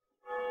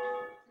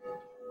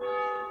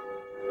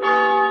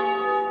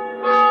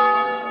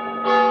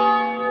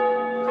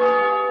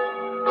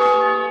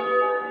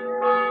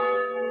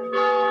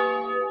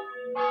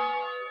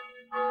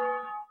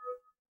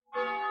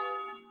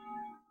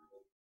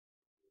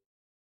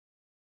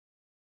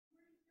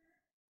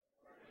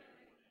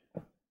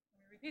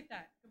Repeat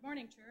that. Good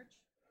morning, church.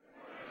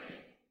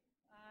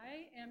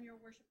 I am your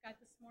worship guide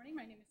this morning.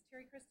 My name is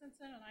Terry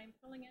Christensen, and I'm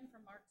filling in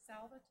for Mark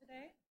Salva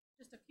today.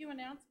 Just a few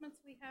announcements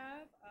we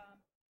have.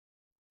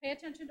 Pay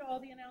attention to all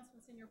the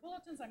announcements in your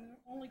bulletins. I'm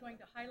only going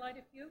to highlight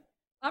a few.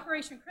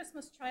 Operation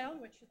Christmas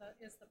Child, which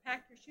is the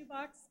Pack Your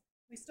Shoebox.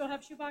 We still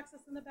have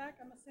shoeboxes in the back,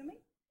 I'm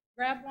assuming.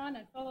 Grab one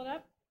and fill it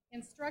up.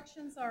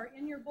 Instructions are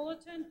in your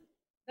bulletin.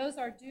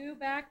 Those are due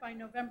back by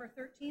November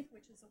 13th,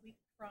 which is a week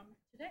from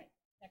today,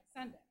 next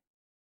Sunday.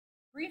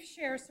 Grief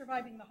Share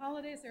Surviving the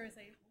Holidays. There is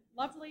a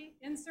lovely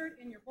insert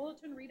in your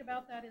bulletin. Read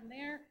about that in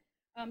there.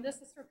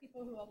 This is for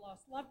people who have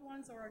lost loved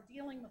ones or are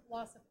dealing with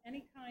loss of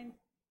any kind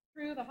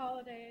through the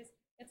holidays.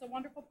 It's a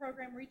wonderful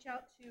program. Reach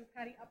out to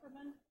Patty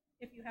Upperman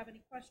if you have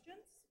any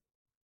questions.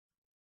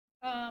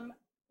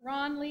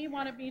 Ron Lee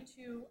wanted me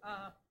to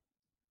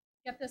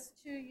get this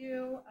to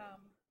you.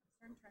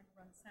 I'm trying to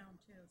run sound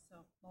too,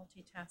 so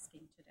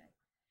multitasking today.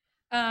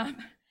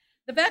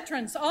 The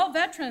veterans, all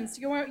veterans,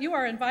 you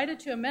are invited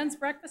to a men's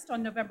breakfast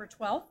on November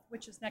 12th,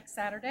 which is next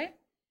Saturday,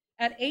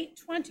 at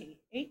 8:20.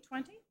 8:20?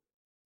 Okay,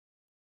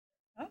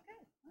 all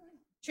right.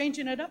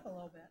 Changing it up a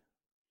little bit.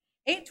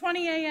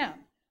 8:20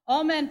 a.m.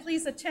 All men,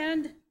 please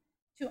attend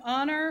to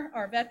honor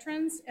our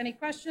veterans. Any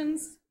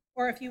questions,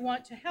 or if you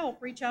want to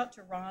help, reach out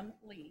to Ron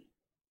Lee.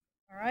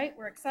 All right,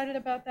 we're excited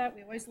about that.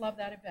 We always love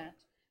that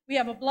event. We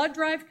have a blood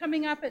drive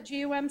coming up at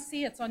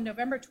GUMC. It's on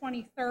November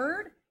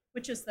 23rd.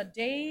 Which is the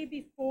day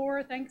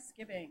before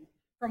Thanksgiving,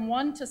 from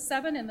 1 to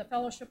 7 in the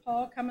Fellowship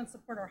Hall. Come and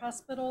support our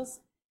hospitals,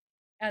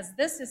 as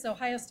this is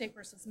Ohio State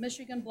versus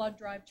Michigan Blood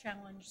Drive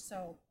Challenge,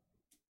 so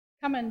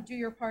come and do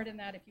your part in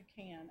that if you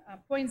can.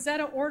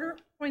 Poinsettia order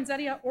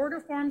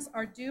forms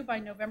are due by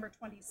November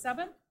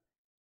 27th.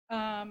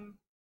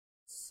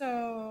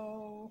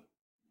 So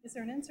is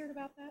there an insert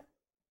about that?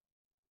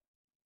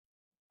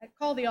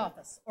 Call the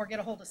office or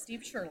get a hold of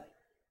Steve Shirley.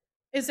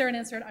 Is there an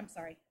insert? I'm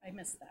sorry, I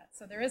missed that.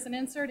 So there is an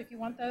insert if you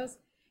want those.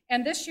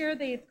 And this year,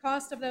 the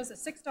cost of those is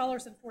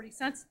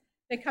 $6.40.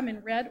 They come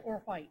in red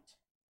or white.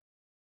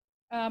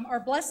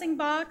 Our blessing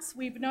box,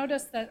 we've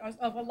noticed that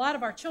a lot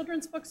of our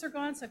children's books are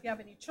gone, so if you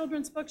have any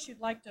children's books you'd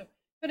like to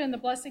put in the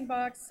blessing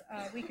box,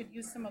 we could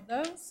use some of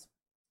those.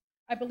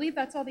 I believe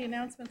that's all the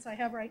announcements I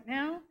have right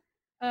now.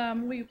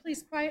 Will you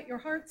please quiet your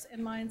hearts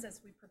and minds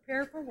as we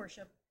prepare for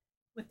worship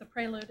with the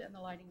prelude and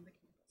the lighting of the candles.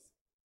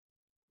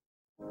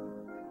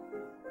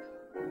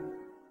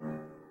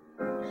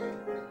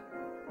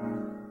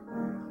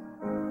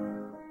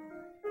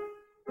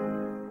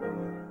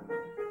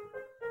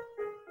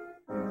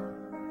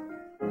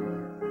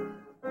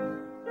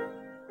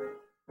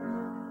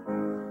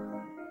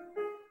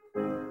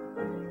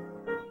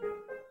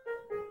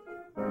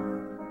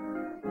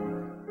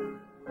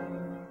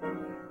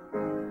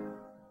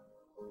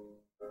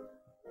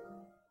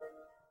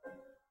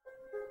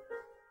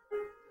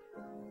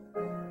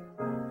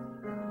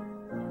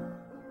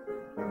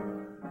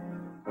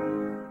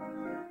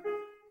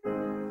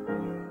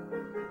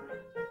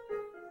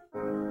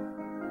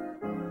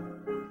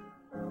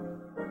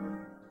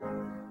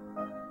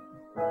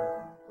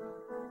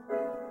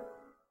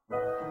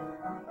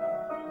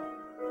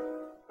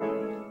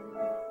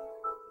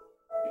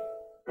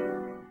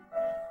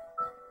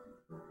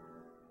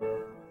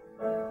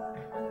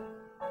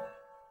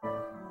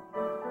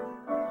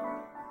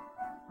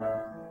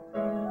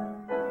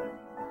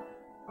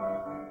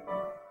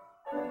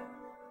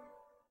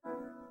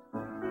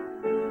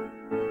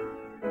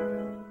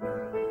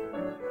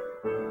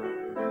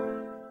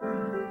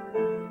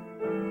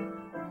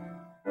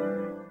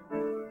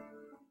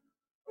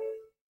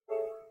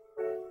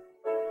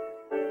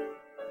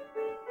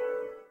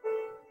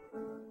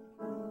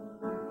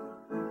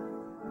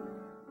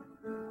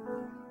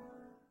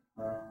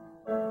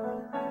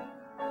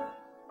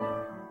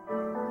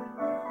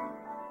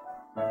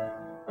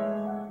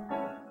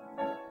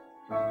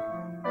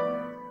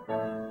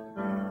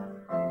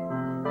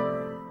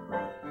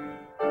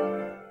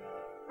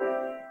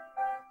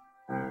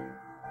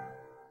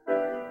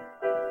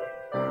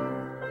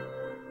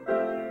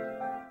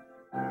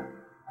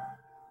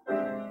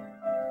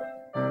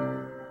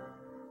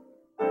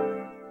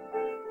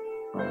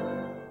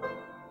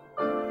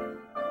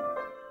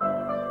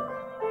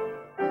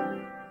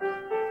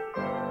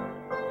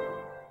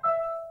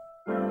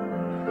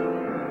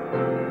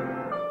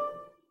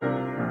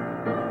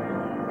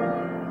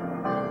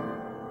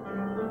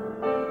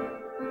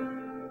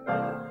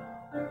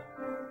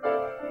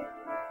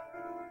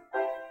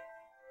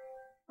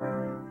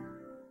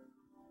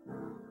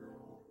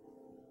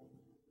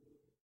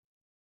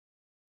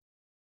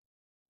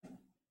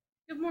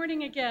 Good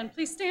morning again.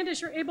 Please stand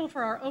as you're able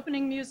for our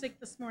opening music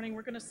this morning.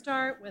 We're going to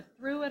start with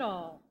Through It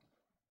All.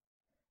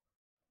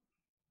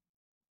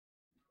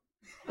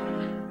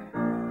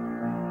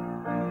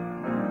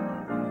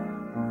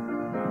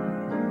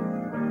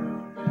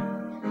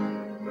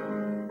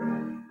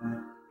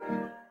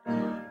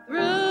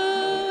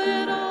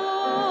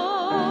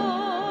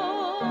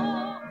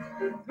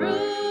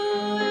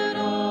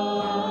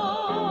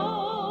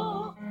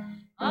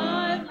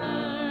 I've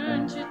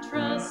learned to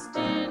trust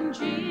in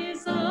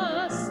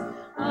Jesus.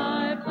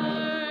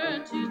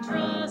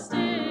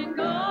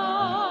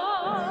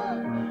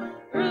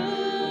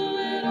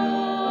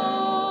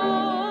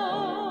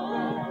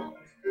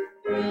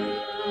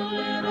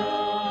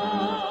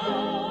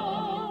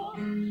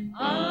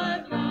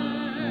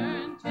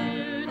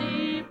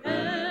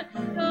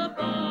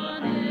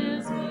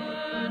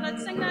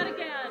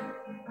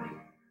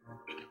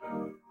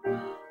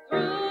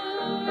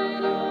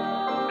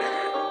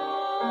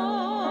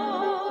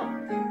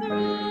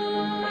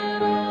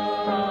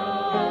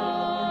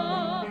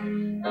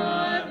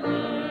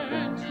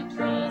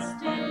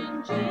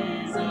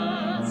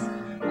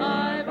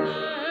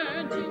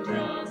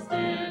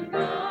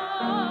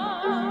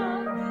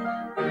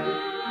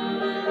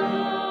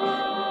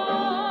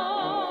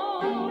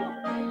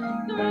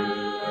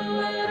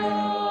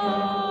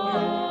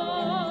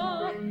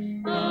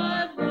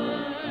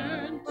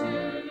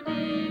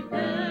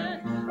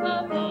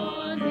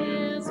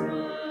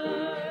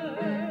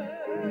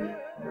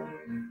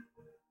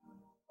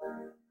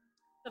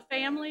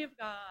 family of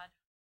God.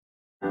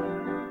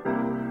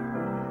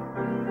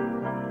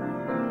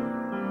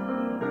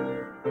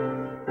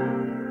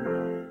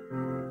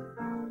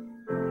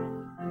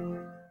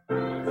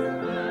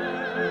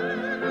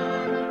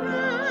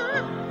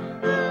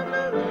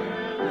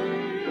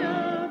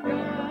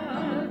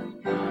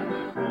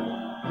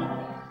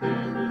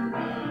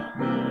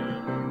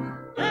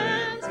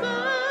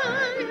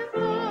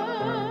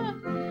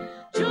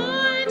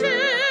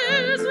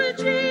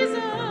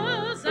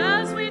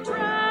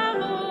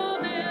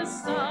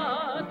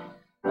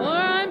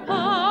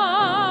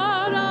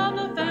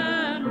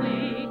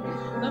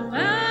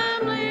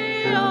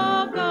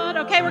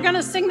 We're going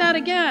to sing that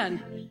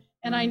again.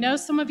 And I know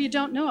some of you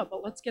don't know it,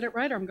 but let's get it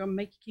right or I'm going to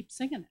make you keep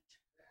singing it.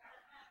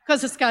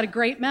 Because it's got a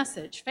great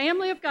message.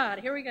 Family of God,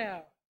 here we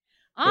go.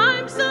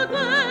 I'm so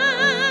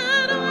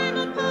glad I'm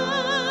a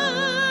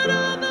part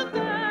of the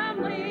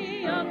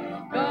family of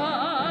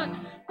God.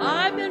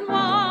 I've been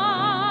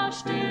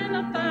washed in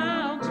a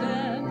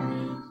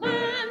fountain,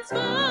 cleansed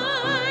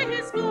by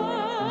his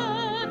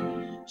blood.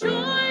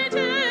 Joined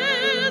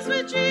hands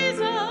with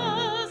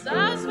Jesus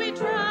as we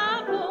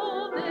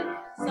travel this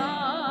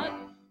sod.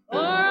 For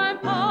I'm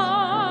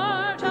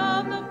part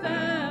of the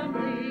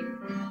family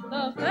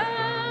of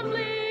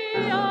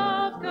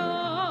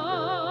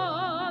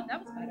God. That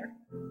was better.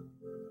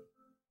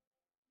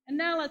 And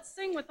now let's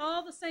sing with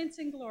all the saints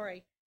in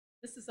glory.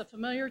 This is a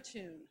familiar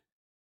tune.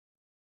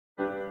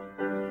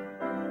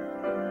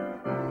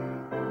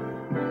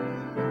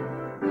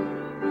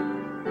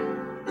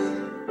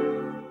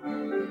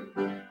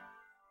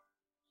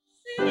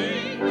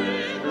 Sing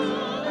with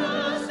all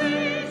the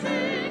saints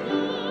in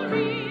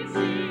glory,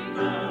 sing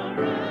the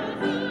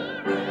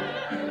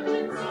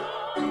resurrection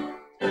song.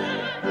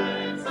 Death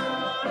and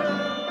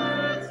sorrow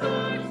and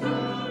sorrow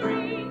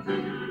story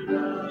to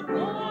the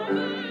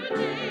former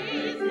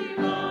days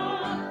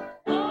belong.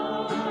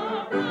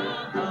 All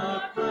from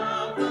the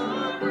clouds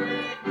are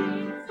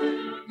breaking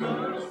soon.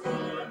 God's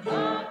Lord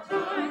of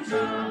time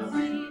shall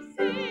sing.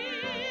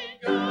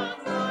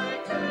 God's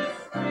light is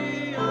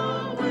free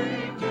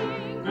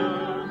awaking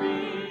of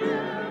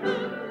the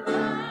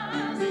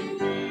everlasting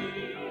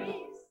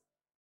peace.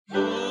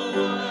 Oh,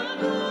 what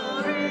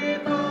glory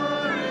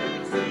for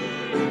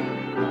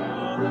exceeding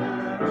all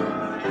that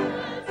eye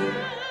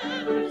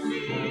has ever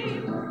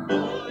seen.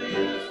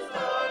 Holy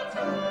stars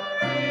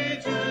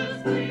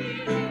courageous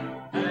gleaming,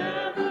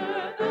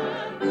 ever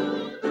that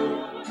full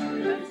dawn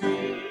has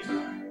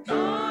seen.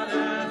 God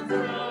has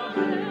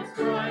promised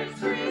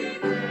Christ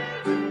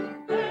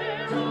return,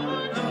 there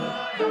on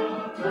high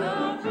our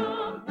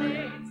welcome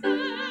waits.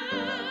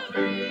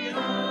 Every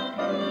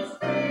humble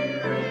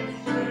spirit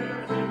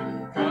shares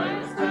in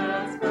Christ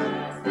has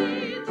passed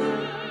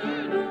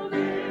eternal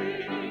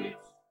days.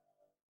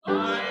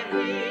 Life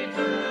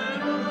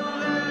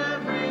eternal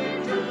every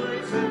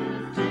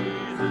rejoices,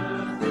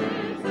 Jesus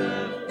is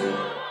as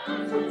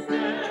once was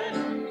dead.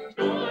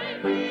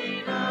 Join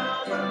we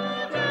now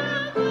the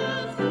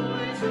deathless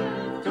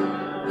voices,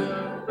 child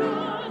of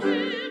God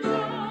in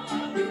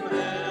rock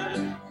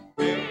ahead.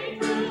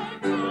 Angels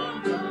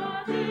from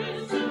the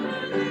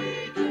distant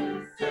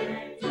ages,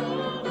 saints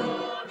all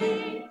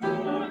longing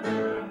for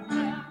their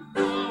land.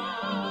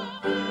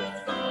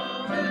 Prophets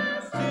from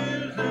their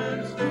spheres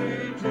and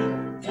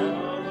stages,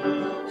 all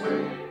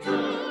await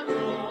the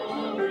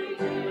glory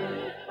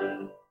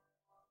end.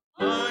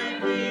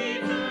 Life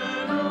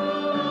eternal,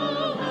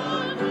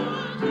 one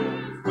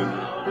wonders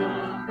proud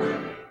of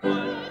faith,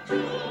 what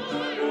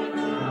joy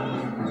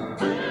unknown,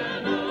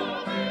 when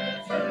all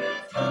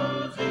visions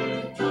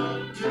closing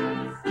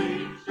thunders,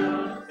 saints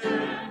shall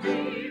stand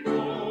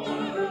before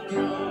the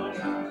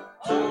throne.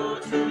 Oh,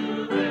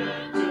 to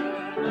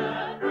enter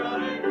that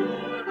bright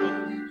portal,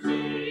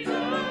 see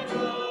the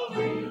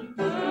glowing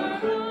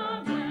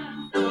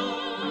firmament.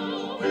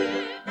 Oh,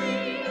 with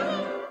me,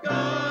 oh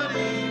God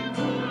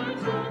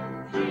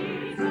immortal,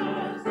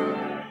 Jesus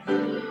Christ,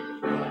 who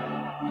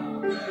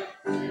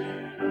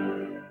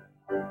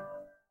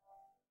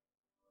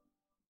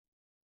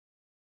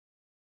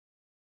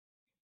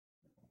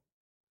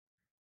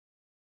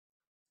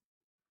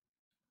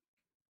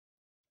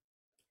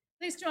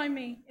Please join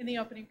me in the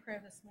opening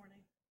prayer this morning.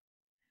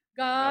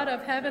 God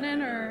of heaven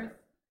and earth,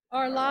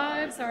 our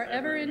lives are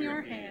ever in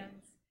your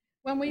hands.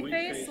 When we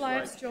face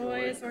life's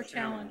joys or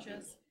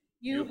challenges,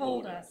 you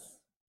hold us.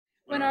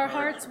 When our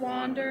hearts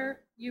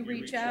wander, you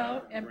reach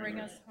out and bring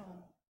us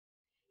home.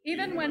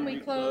 Even when we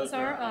close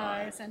our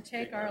eyes and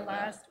take our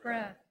last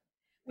breath,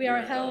 we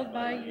are held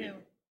by you.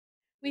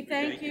 We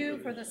thank you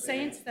for the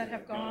saints that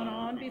have gone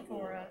on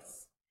before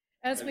us.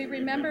 As we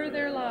remember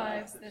their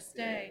lives this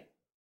day,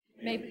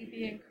 may we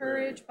be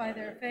encouraged by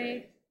their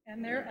faith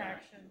and their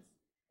actions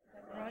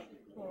that brought you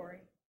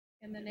glory.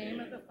 In the name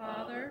of the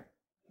Father,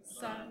 the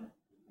Son,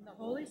 and the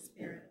Holy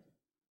Spirit.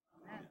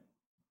 Amen.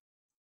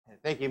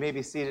 Thank you. You may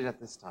be seated at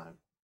this time.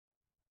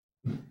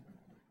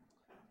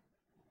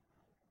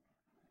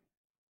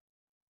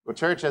 Well,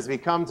 church, as we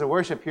come to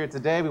worship here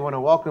today, we want to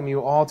welcome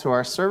you all to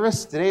our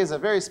service. Today is a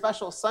very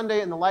special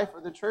Sunday in the life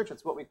of the church.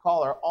 It's what we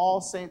call our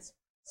All Saints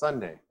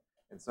Sunday.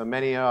 And so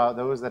many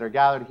those that are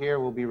gathered here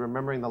will be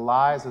remembering the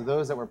lives of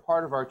those that were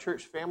part of our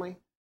church family,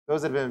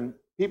 those that have been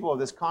people of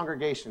this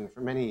congregation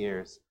for many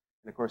years,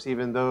 and of course,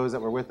 even those that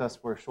were with us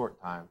for a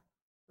short time.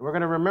 And we're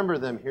going to remember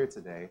them here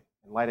today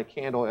and light a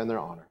candle in their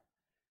honor.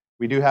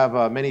 We do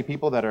have many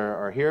people that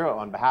are here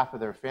on behalf of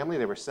their family.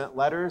 They were sent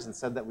letters and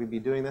said that we'd be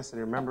doing this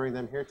and remembering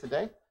them here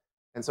today.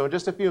 And so in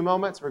just a few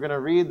moments, we're going to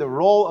read the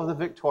roll of the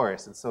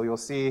victorious. And so you'll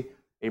see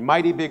a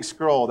mighty big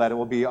scroll that it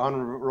will be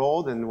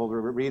unrolled, and we'll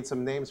read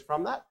some names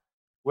from that.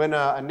 When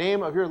a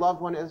name of your loved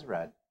one is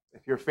read,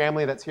 if your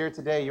family that's here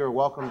today, you're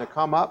welcome to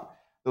come up.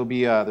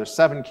 There's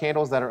 7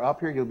 candles that are up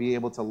here. You'll be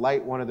able to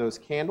light one of those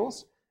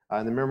candles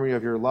in the memory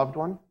of your loved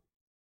one.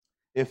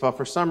 If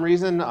for some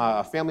reason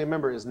a family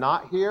member is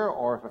not here,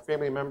 or if a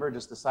family member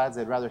just decides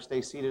they'd rather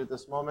stay seated at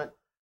this moment,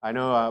 I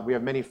know we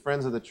have many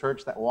friends of the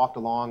church that walked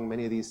along,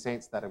 many of these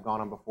saints that have gone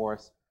on before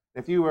us.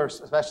 If you were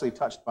especially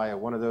touched by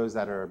one of those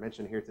that are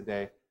mentioned here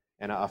today,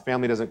 and a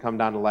family doesn't come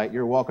down to light,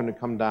 you're welcome to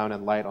come down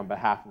and light on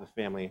behalf of the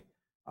family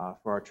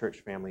for our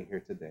church family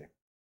here today.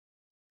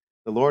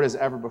 The Lord is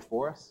ever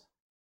before us.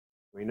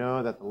 We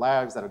know that the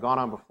lives that have gone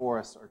on before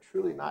us are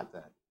truly not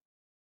dead.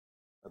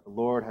 That the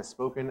Lord has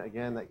spoken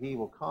again that he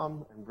will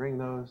come and bring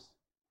those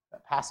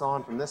that pass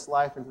on from this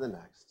life into the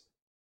next,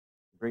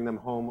 bring them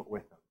home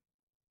with him.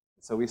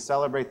 And so we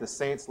celebrate the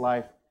saint's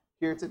life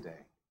here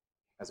today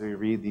as we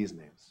read these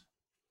names.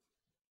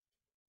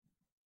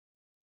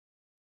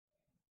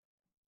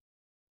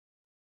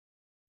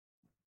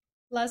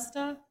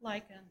 Lesta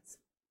Likens.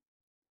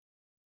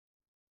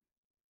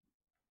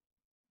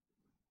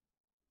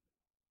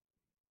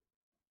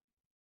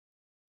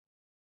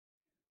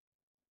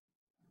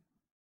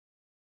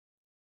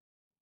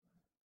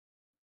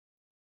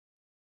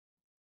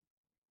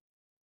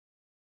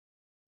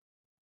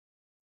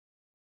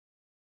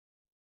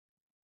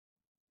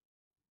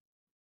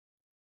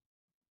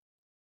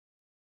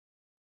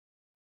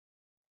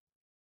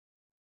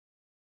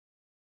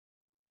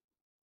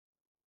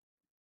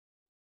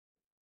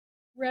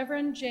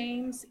 Reverend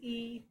James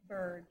E.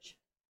 Burge.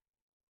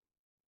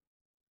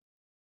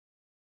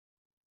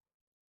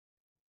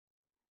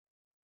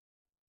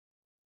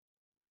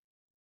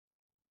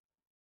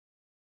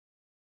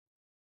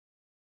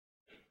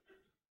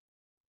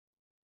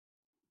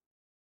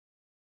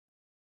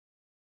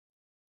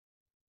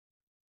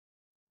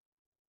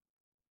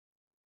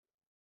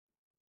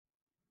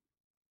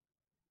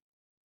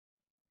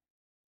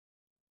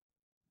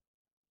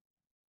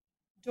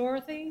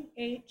 Dorothy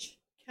H.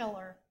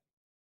 Keller.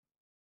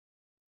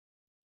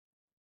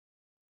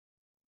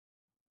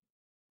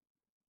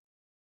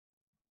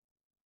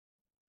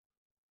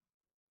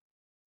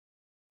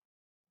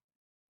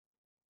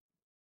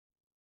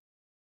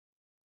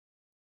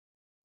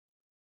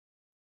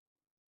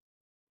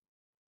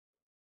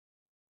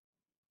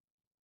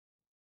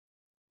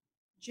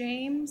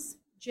 James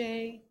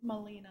J.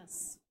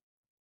 Molinas.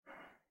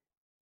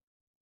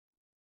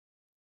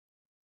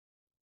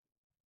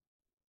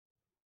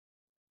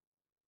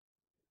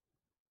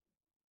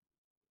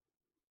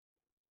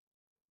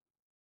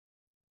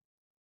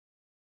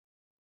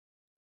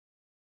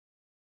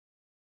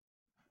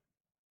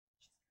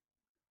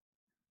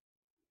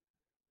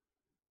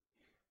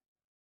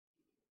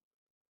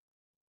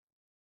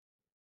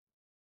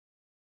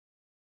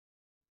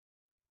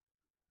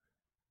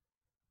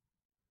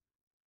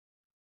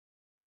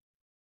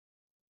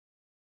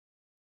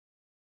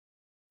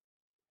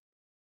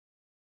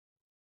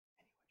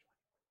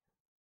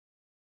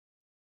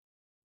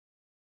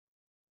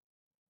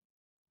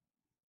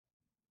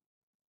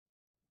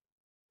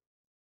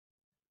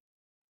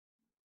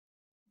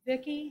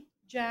 Vicki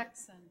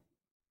Jackson.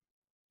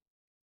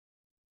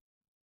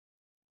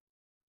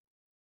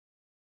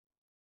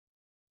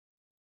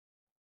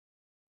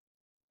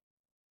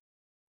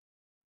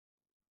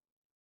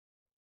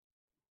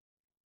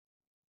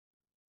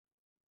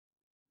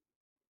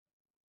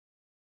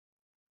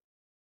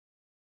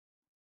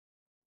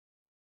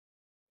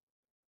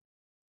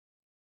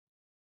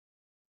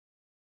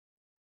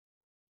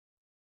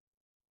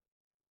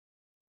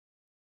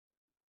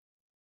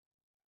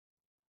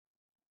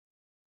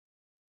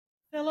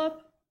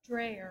 Philip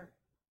Dreyer.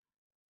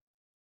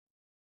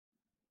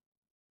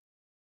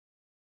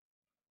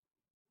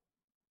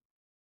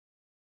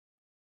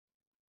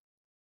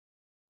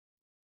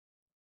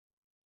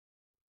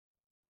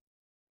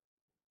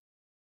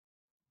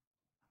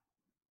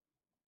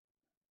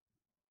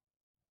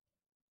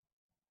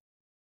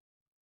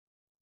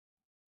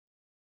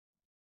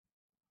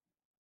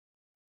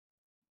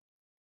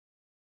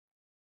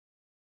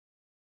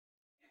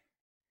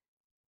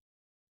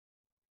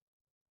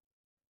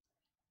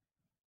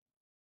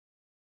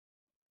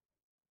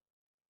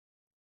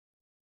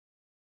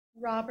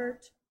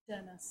 Robert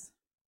Dennis.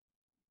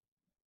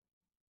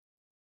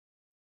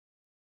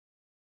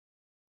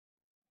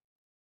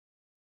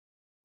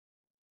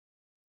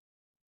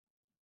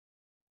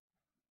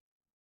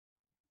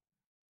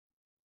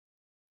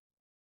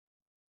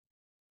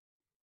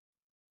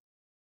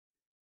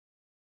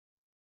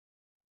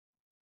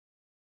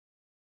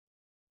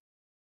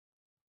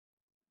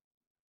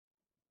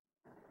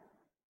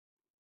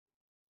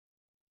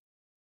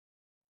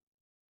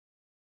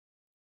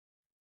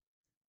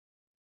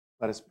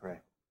 Let us pray.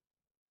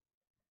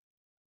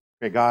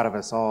 Great God of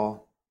us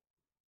all,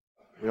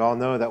 we all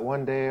know that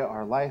one day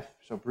our life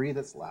shall breathe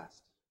its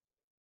last.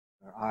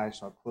 Our eyes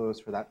shall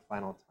close for that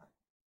final time.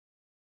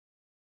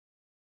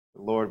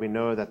 But Lord, we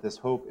know that this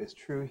hope is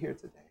true here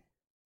today.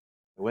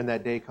 And when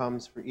that day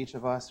comes for each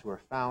of us who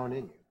are found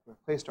in you, who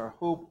have placed our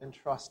hope and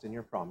trust in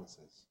your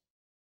promises,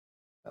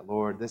 that,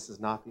 Lord, this is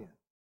not the end.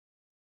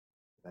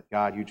 That,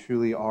 God, you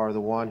truly are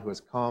the one who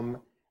has come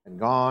and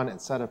gone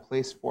and set a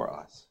place for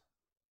us.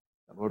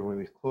 That, Lord, when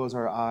we close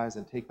our eyes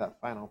and take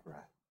that final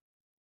breath,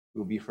 we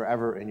will be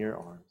forever in your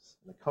arms,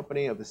 in the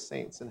company of the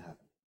saints in heaven.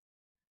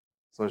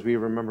 So as we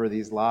remember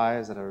these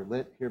lives that are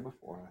lit here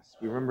before us,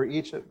 we remember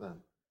each of them.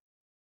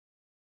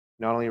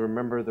 Not only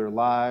remember their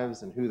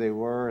lives and who they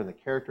were and the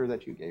character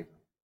that you gave them,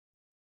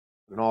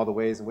 but in all the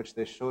ways in which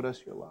they showed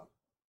us your love,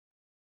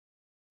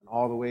 in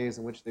all the ways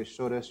in which they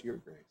showed us your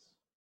grace,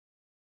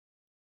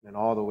 and in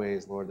all the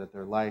ways, Lord, that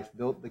their life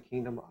built the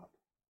kingdom up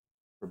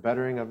for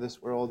bettering of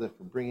this world and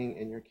for bringing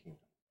in your kingdom.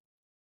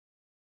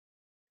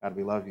 God,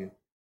 we love you.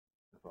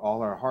 And for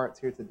all our hearts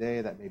here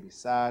today that may be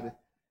sad,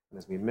 and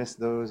as we miss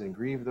those and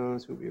grieve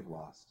those who we have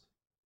lost,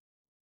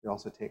 we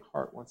also take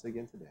heart once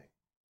again today.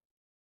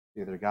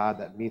 You're the God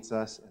that meets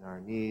us in our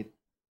need,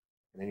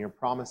 and in your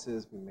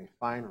promises we may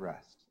find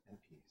rest and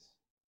peace.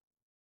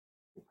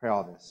 We pray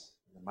all this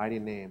in the mighty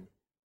name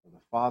of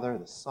the Father,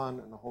 the Son,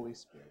 and the Holy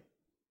Spirit.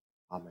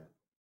 Amen.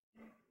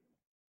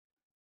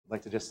 I'd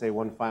like to just say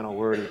one final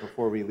word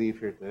before we leave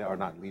here today, or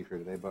not leave here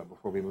today, but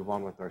before we move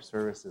on with our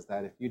service, is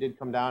that if you did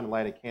come down and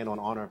light a candle in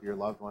honor of your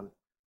loved one,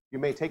 you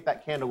may take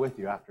that candle with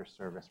you after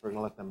service. We're going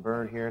to let them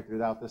burn here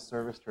throughout this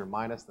service to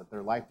remind us that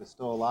their life is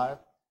still alive.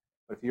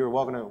 But if you're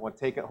welcome to want to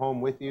take it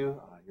home with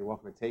you, you're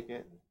welcome to take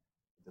it and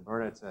to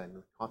burn it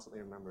and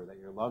constantly remember that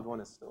your loved one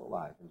is still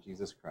alive in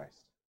Jesus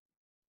Christ.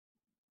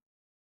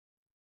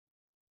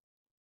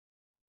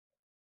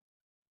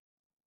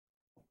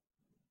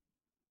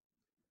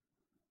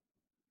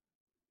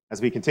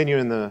 As we continue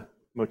in the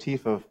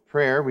motif of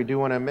prayer, we do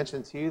want to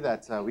mention to you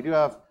that we do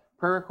have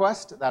prayer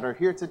requests that are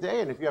here today.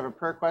 And if you have a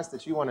prayer request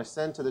that you want to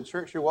send to the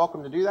church, you're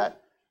welcome to do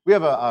that. We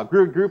have a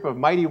group of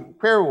mighty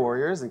prayer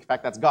warriors. In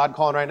fact, that's God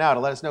calling right now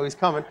to let us know he's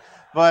coming.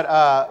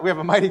 But we have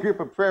a mighty group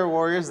of prayer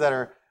warriors that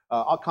are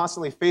all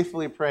constantly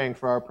faithfully praying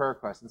for our prayer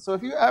requests. And so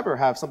if you ever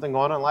have something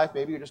going on in life,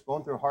 maybe you're just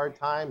going through a hard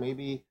time,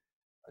 maybe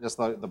just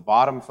the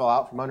bottom fell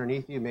out from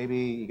underneath you, maybe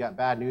you got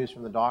bad news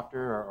from the doctor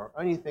or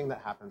anything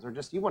that happens, or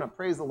just you want to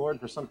praise the Lord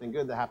for something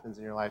good that happens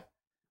in your life,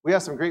 we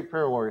have some great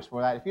prayer warriors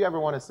for that. If you ever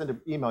want to send an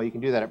email, you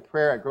can do that at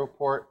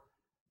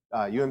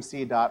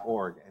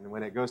prayer@groveport.umc.org. And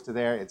when it goes to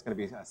there, it's going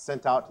to be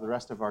sent out to the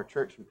rest of our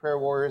church and prayer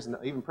warriors, and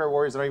even prayer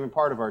warriors that aren't even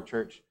part of our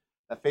church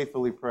that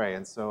faithfully pray.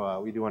 And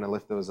so we do want to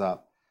lift those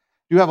up.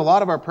 We do have a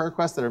lot of our prayer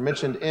requests that are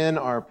mentioned in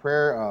our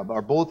prayer,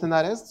 our bulletin,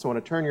 that is. So I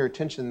want to turn your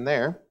attention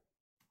there.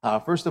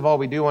 First of all,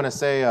 we do want to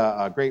say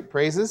great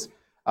praises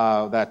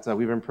that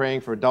we've been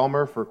praying for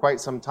Delmer for quite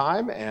some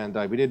time, and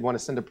we did want to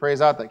send a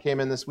praise out that came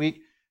in this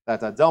week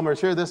that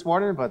Delmer's here this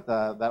morning, but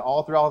that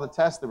all through all the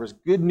tests, there was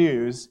good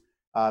news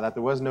that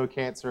there was no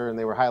cancer, and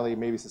they were highly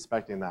maybe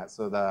suspecting that.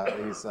 So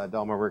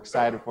Delmer, we're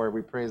excited for it.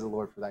 We praise the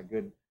Lord for that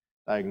good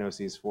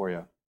diagnosis for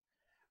you.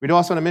 We do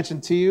also want to mention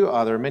to you,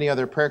 there are many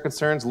other prayer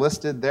concerns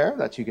listed there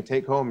that you can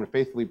take home and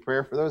faithfully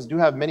pray for those. We do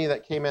have many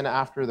that came in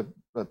after the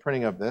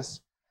printing of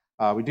this.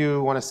 We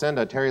do want to send,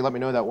 Terry let me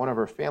know that one of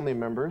her family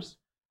members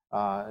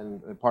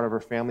and part of her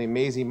family,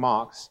 Maisie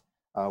Mox,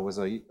 was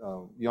a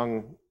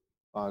young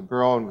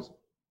girl and was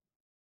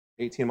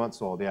 18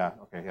 months old. Yeah,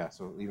 okay, yeah,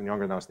 so even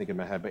younger than I was thinking in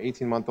my head, but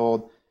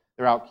 18-month-old.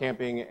 They're out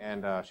camping,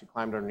 and she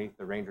climbed underneath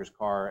the Rangers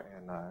car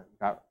and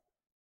got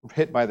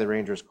hit by the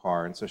Rangers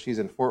car. And so she's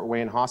in Fort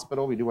Wayne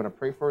Hospital. We do want to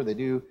pray for her.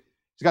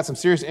 She's got some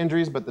serious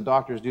injuries, but the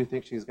doctors do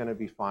think she's going to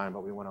be fine,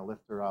 but we want to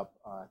lift her up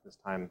at this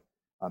time,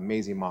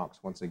 Maisie Mox,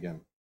 once again.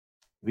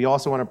 We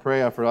also want to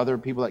pray for other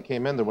people that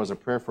came in. There was a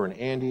prayer for an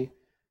Andy,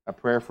 a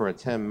prayer for a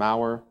Tim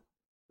Maurer.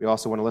 We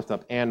also want to lift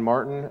up Ann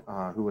Martin,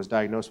 who was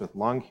diagnosed with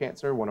lung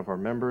cancer, one of our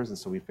members, and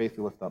so we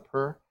faithfully lift up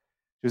her.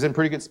 She was in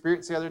pretty good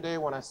spirits the other day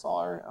when I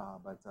saw her,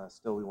 but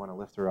still we want to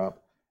lift her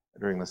up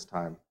during this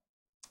time.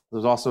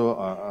 There's also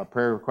a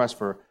prayer request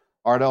for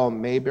Ardell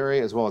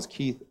Mayberry, as well as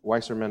Keith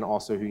Weiserman,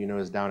 also who you know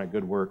is down at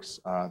Good Works,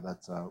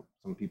 that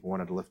some people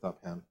wanted to lift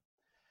up him.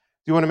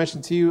 Do want to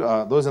mention to you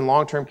those in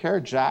long-term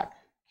care, Jack,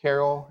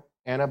 Carol,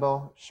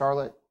 Annabelle,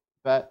 Charlotte,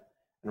 Bette,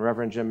 and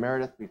Reverend Jim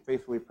Meredith. We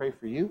faithfully pray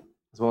for you,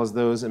 as well as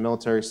those in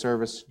military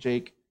service,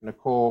 Jake,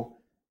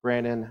 Nicole,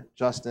 Brandon,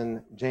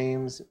 Justin,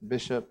 James,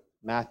 Bishop,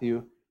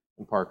 Matthew,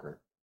 and Parker.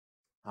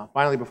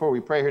 Finally, before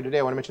we pray here today,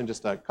 I want to mention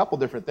just a couple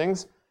different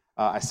things.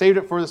 I saved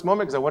it for this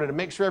moment because I wanted to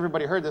make sure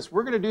everybody heard this.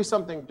 We're going to do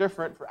something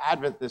different for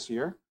Advent this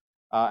year.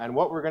 And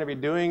what we're going to be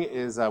doing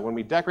is when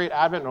we decorate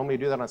Advent, normally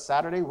do that on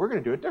Saturday, we're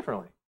going to do it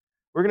differently.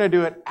 We're going to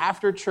do it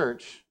after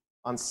church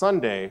on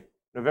Sunday,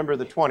 November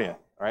the 20th. All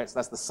right, so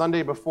that's the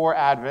Sunday before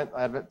Advent.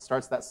 Advent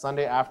starts that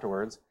Sunday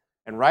afterwards.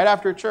 And right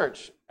after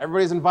church,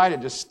 everybody's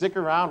invited. Just stick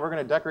around. We're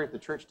going to decorate the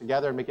church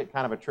together and make it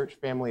kind of a church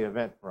family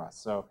event for us.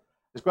 So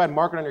Just go ahead and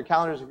mark it on your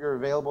calendars if you're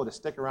available to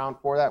stick around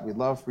for that. We'd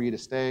love for you to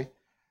stay.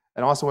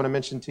 And I also want to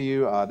mention to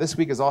you, this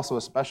week is also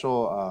a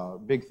special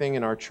big thing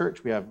in our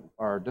church. We have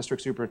our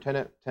district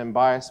superintendent, Tim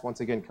Bias, once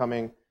again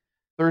coming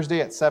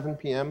Thursday at 7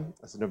 p.m.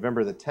 That's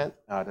November the 10th,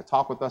 to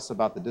talk with us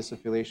about the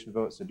disaffiliation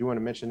vote. So do want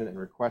to mention it and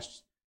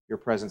request your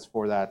presence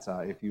for that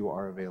if you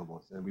are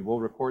available. And we will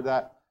record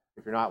that.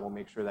 If you're not, we'll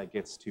make sure that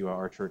gets to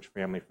our church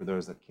family for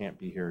those that can't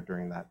be here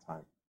during that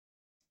time.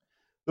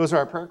 Those are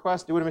our prayer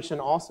requests. Do want to mention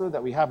also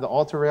that we have the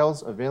altar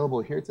rails available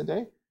here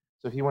today.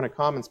 So if you want to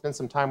come and spend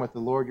some time with the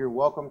Lord, you're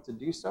welcome to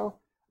do so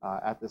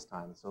at this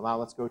time. So now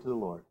let's go to the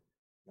Lord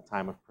in a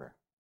time of prayer.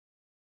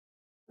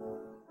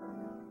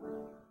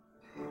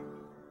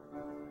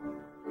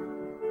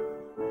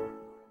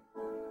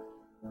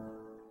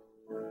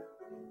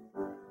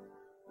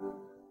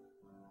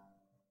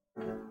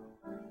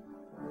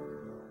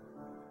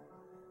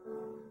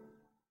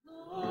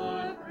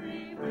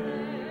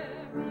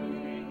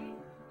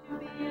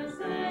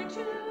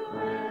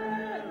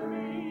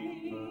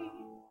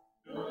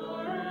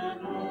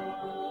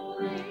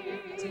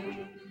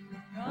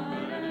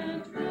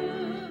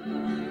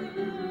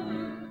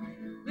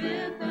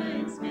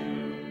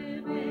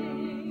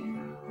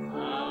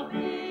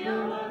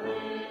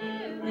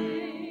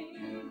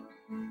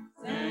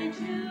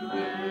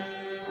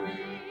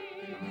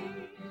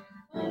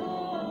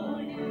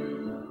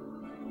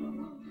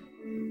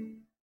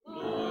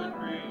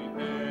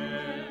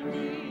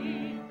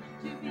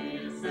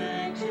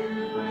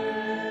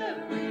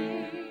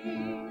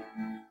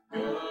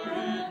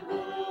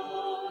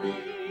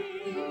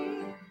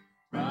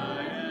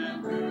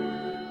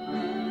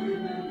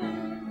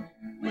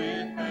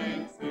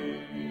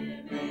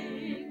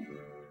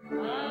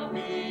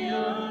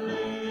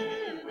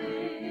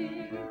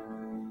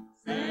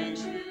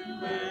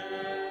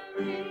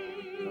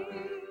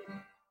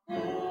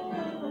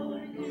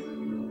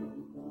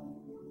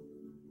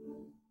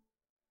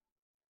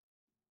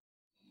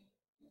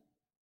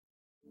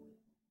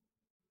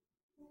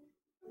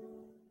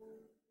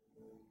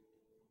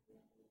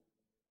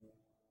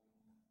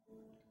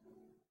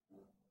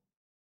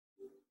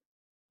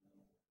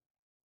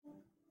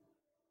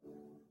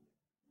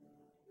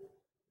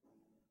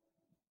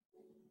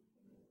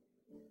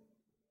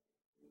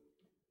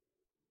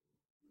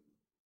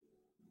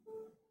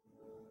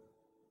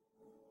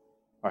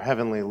 Our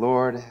heavenly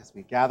Lord, as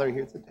we gather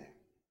here today,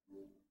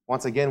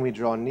 once again we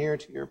draw near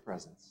to your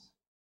presence.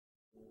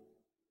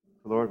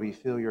 Lord, we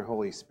feel your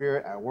Holy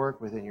Spirit at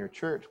work within your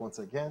church once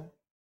again.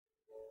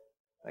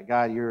 That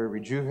God, you're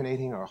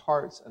rejuvenating our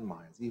hearts and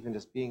minds, even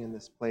just being in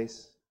this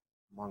place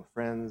among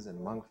friends and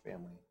among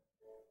family.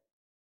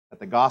 That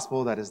the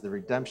gospel that is the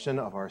redemption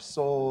of our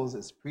souls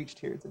is preached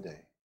here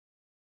today.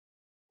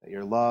 That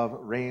your love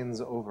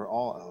reigns over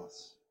all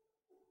else.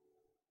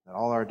 That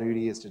all our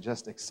duty is to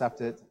just accept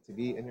it, to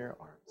be in your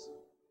arms.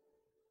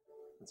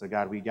 And so,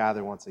 God, we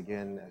gather once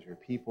again as your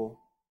people.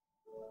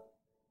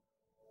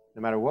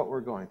 No matter what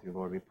we're going through,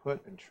 Lord, we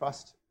put and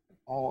trust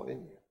all in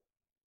you.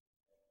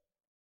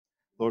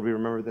 Lord, we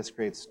remember this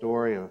great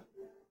story of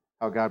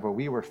how, God, where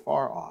we were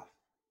far off,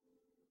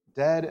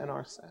 dead in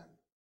our sin,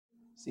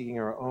 seeking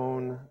our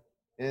own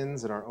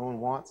ends and our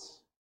own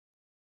wants,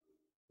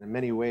 in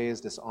many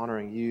ways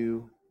dishonoring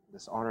you,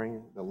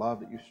 dishonoring the love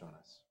that you've shown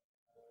us.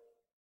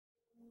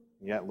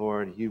 And yet,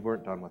 Lord, you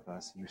weren't done with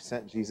us. You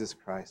sent Jesus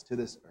Christ to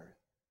this earth,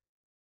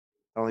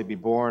 not only be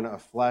born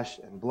of flesh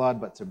and blood,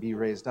 but to be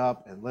raised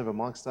up and live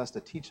amongst us, to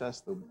teach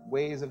us the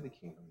ways of the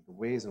kingdom, the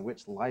ways in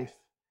which life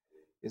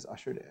is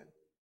ushered in.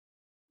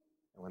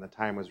 And when the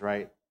time was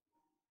right,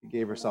 you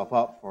gave yourself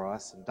up for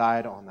us and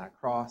died on that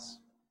cross,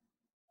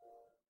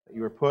 that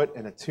you were put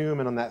in a tomb,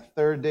 and on that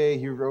third day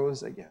you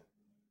rose again.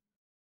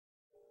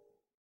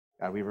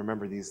 God, we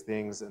remember these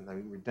things and the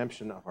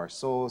redemption of our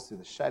souls through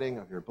the shedding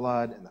of your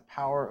blood and the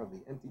power of the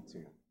empty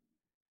tomb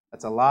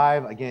that's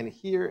alive again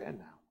here and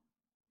now.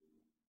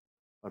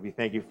 Lord, we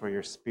thank you for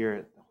your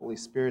Spirit, the Holy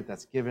Spirit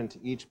that's given to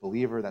each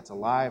believer that's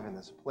alive in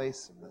this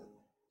place and that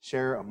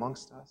share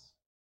amongst us.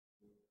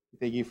 We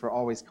thank you for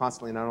always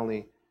constantly not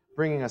only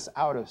bringing us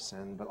out of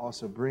sin, but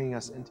also bringing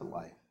us into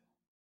life.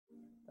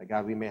 That,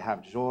 God, we may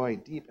have joy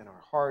deep in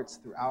our hearts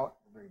throughout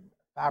the very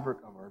fabric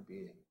of our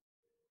being.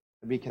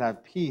 That we could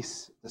have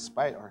peace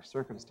despite our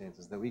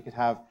circumstances. That we could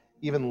have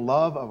even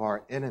love of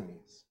our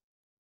enemies.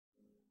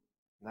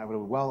 And that would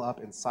well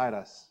up inside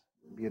us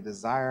and be a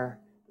desire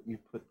that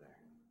you've put there.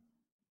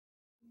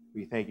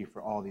 We thank you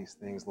for all these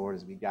things, Lord,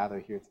 as we gather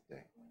here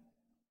today.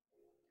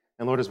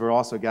 And Lord, as we're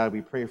also gathered,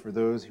 we pray for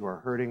those who are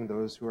hurting,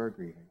 those who are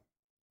grieving.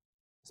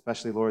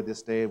 Especially, Lord,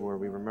 this day where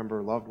we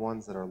remember loved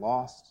ones that are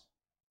lost.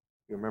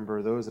 We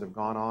remember those that have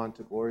gone on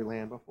to glory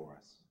land before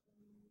us.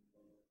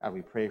 God,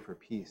 we pray for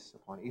peace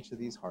upon each of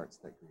these hearts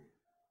that grieve.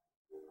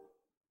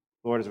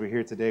 Lord, as we're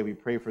here today, we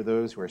pray for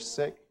those who are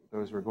sick,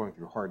 those who are going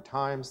through hard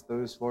times,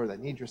 those, Lord,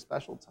 that need your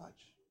special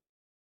touch.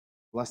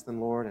 Bless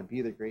them, Lord, and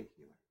be the great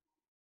healer.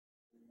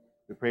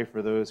 We pray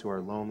for those who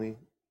are lonely,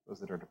 those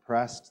that are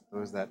depressed,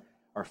 those that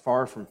are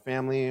far from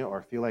family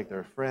or feel like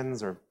their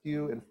friends are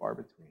few and far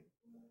between.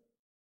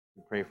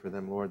 We pray for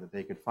them, Lord, that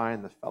they could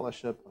find the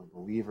fellowship of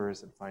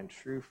believers and find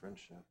true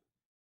friendship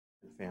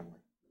and family.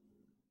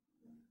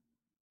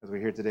 As we're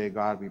here today,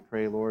 God, we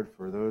pray, Lord,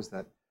 for those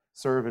that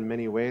serve in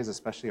many ways,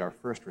 especially our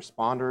first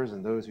responders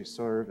and those who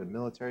serve in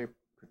military.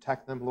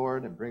 Protect them,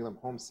 Lord, and bring them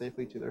home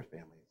safely to their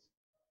families.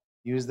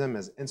 Use them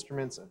as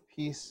instruments of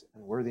peace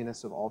and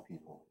worthiness of all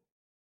people.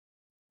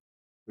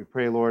 We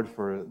pray, Lord,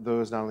 for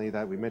those not only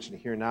that we mentioned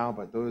here now,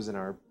 but those in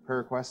our prayer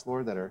requests,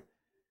 Lord, that are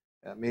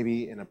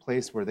maybe in a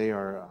place where they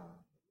are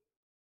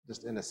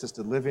just in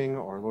assisted living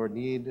or, Lord,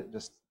 need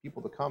just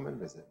people to come and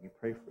visit. We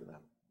pray for them.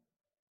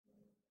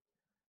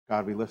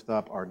 God, we lift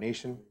up our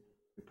nation.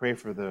 We pray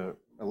for the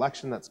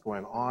election that's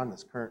going on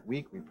this current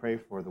week. We pray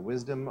for the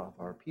wisdom of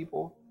our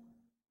people.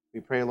 We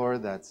pray,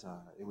 Lord, that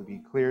it would be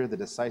clear the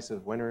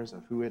decisive winners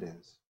of who it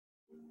is,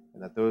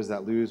 and that those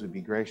that lose would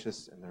be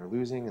gracious in their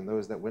losing, and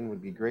those that win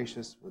would be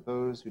gracious with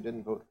those who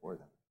didn't vote for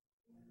them.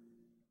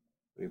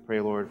 We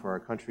pray, Lord, for our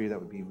country that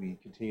we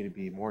continue to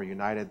be more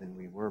united than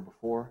we were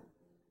before.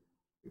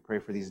 We pray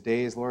for these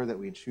days, Lord, that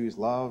we choose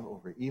love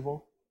over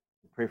evil.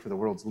 We pray for the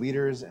world's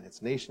leaders and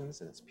its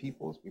nations and its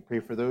peoples. We pray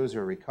for those who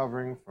are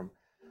recovering from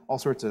all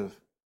sorts of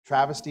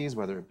travesties,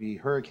 whether it be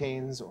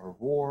hurricanes or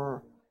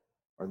war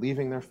or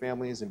leaving their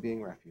families and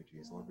being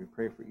refugees. Lord, we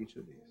pray for each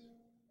of these.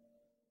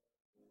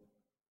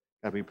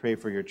 God, we pray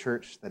for your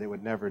church that it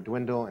would never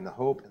dwindle in the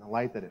hope and the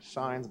light that it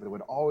shines, but it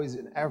would always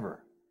and ever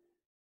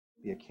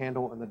be a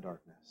candle in the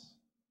darkness.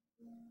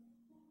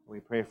 We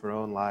pray for our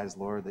own lives,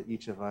 Lord, that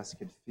each of us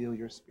could feel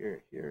your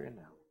spirit here and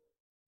now,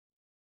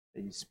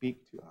 that you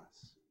speak to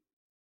us.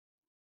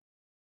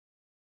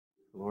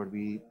 Lord,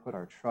 we put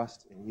our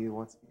trust in you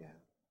once again.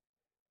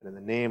 And in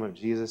the name of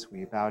Jesus,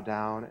 we bow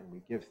down and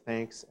we give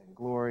thanks and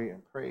glory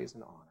and praise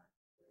and honor.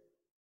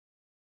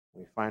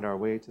 We find our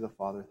way to the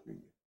Father through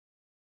you.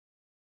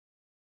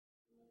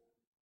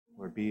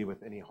 Lord, be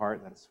with any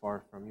heart that is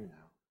far from you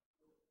now.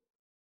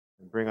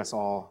 And bring us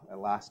all at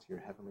last to your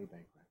heavenly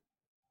banquet.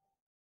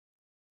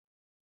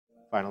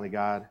 Finally,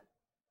 God,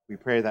 we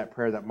pray that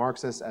prayer that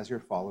marks us as your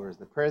followers,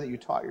 the prayer that you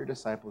taught your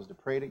disciples to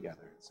pray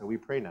together. So we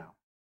pray now.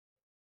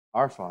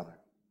 Our Father,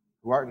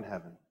 who art in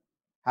heaven,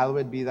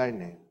 hallowed be thy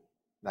name.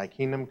 Thy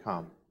kingdom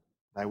come,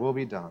 thy will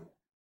be done,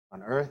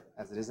 on earth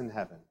as it is in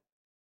heaven.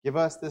 Give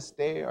us this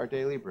day our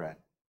daily bread,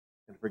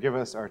 and forgive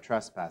us our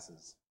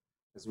trespasses,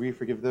 as we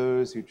forgive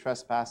those who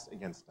trespass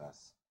against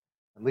us.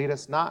 And lead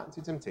us not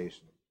into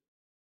temptation,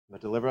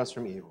 but deliver us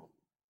from evil.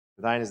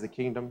 For thine is the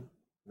kingdom,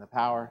 and the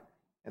power,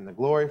 and the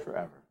glory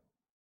forever.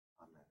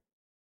 Amen.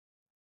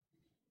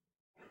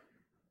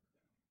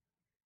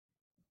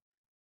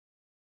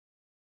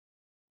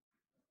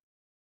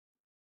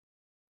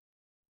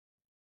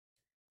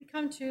 We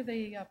come to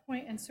the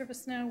point in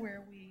service now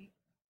where we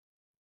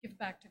give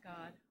back to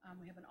God.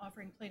 We have an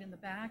offering plate in the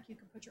back. You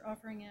can put your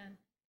offering in.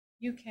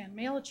 You can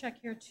mail a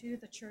check here to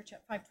the church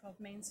at 512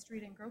 Main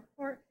Street in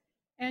Groveport.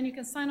 And you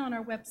can sign on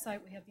our website.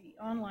 We have the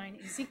online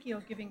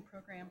Ezekiel Giving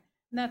Program.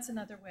 And that's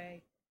another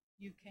way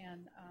you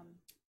can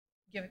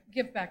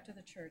give back to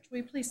the church. Will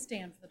you please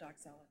stand for the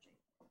doxology?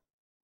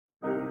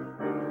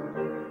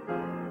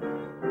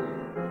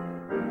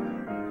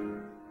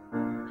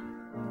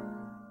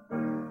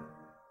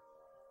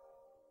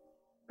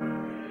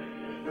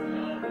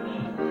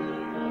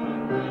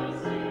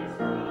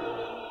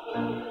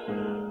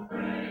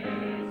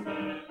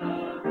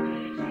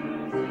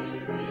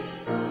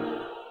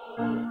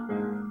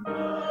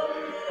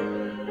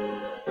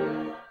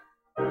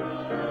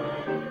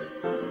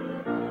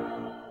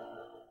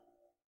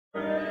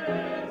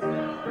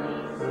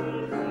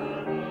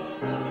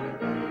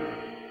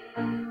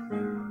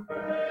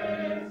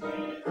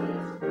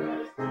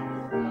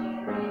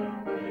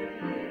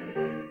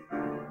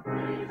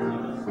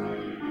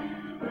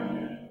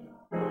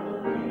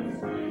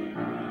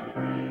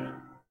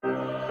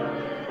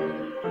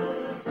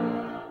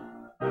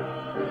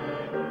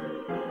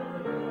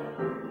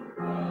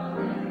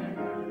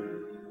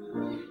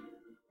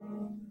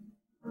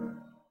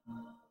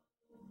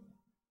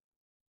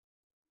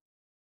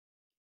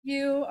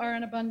 You are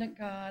an abundant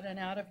God, and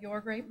out of your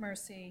great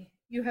mercy,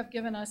 you have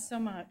given us so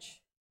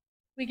much.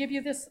 We give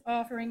you this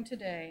offering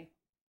today.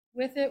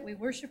 With it, we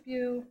worship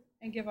you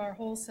and give our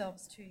whole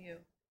selves to you.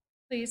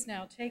 Please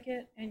now take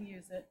it and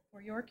use it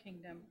for your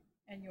kingdom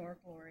and your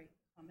glory.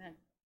 Amen.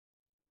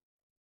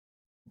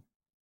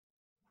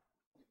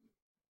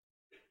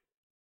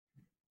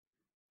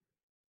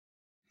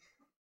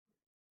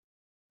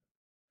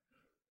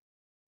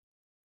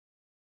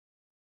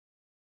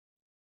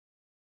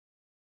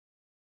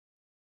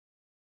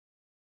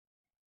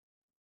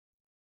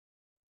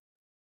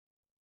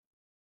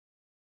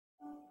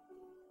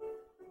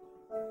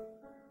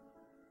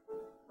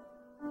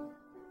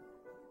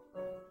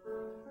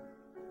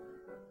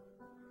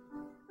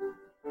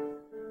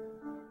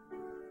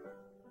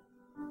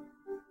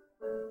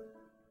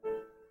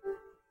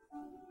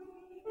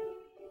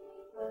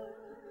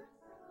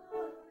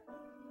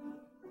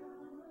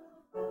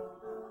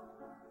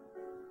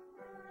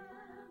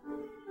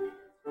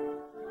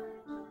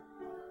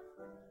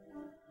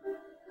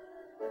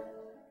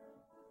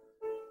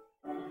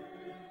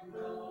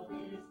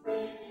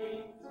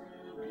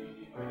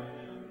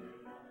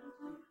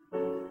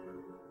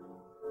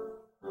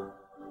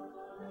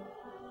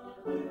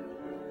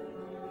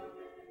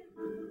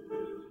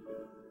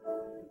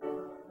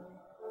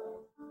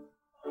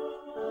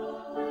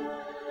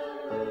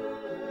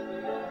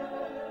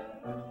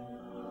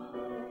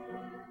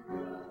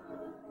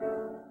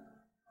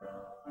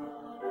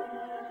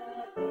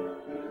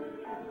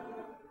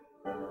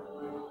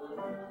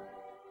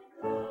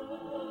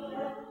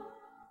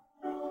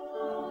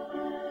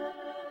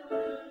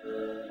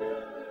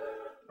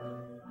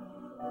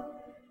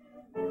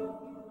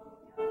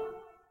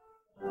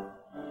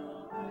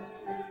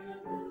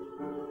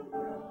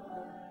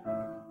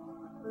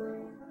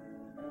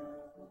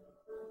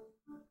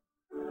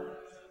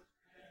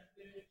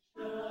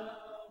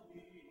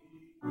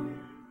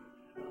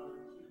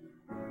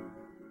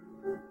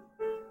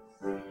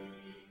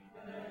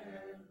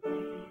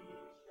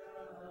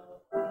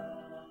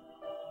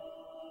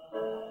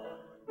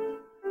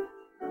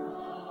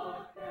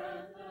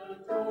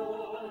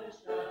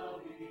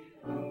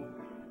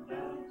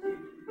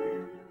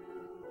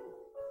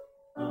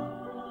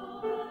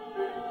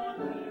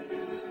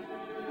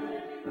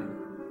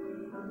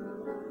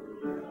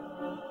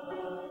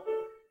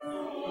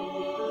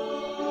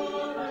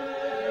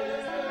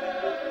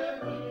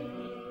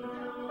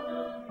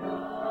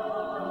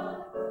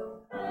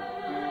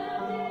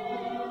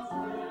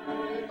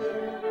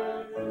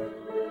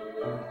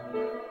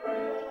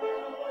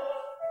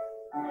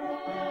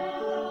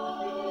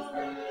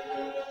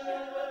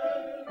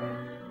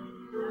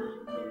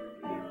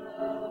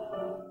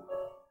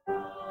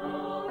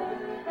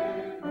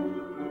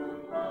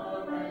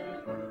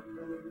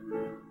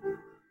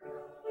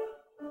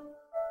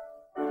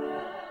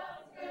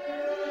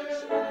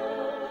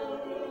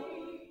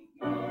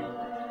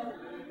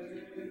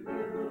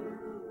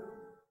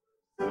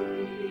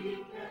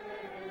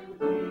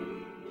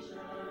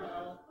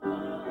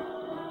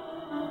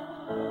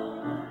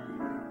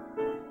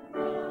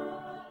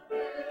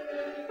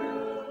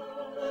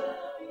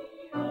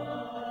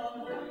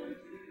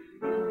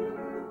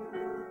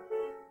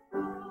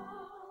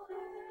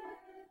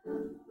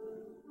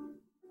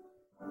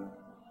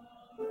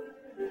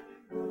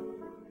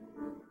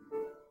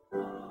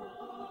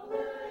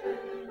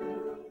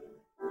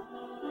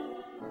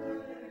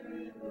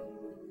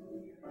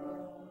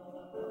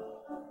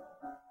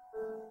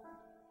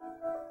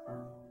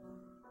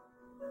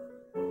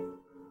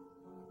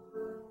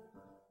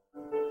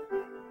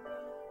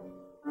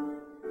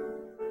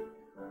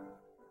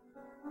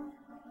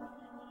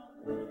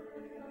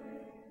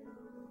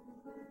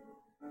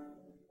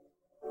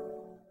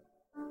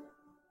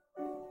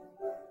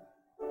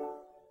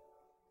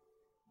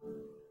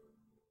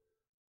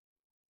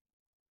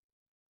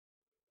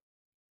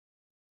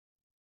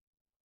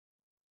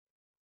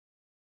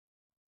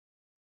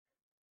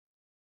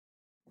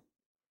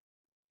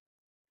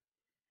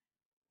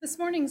 This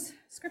morning's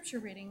scripture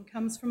reading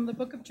comes from the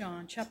book of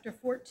John, chapter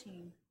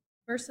 14,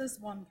 verses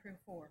 1 through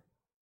 4.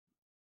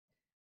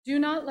 Do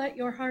not let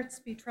your hearts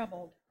be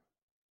troubled.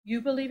 You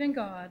believe in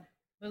God,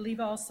 believe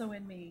also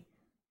in me.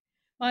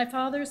 My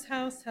Father's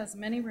house has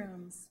many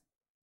rooms.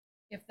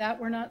 If that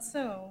were not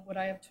so, would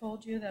I have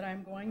told you that I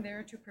am going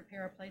there to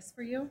prepare a place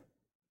for you?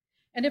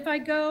 And if I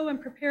go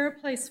and prepare a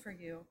place for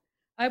you,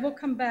 I will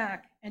come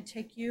back and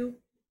take you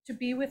to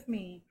be with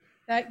me,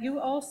 that you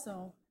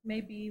also may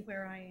be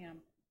where I am.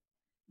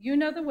 You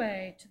know the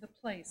way to the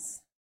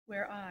place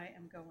where I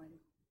am going.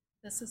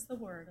 This is the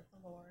word of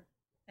the Lord.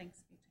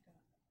 Thanks be to God.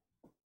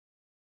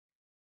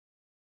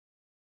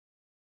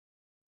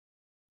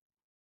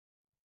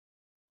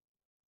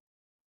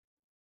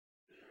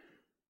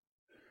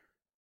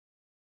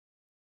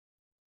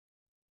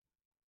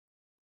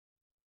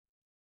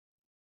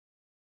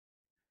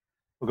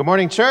 Well, good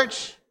morning,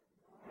 church,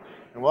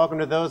 and welcome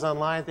to those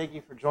online. Thank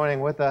you for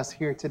joining with us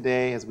here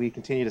today as we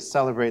continue to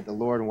celebrate the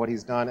Lord and what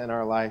He's done in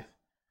our life.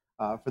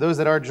 For those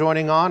that are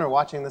joining on or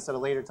watching this at a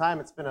later time,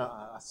 it's been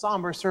a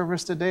somber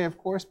service today, of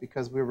course,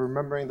 because we're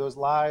remembering those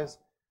lives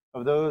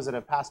of those that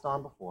have passed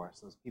on before us,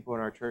 those people in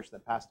our church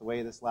that passed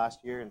away this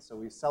last year, and so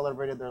we've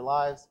celebrated their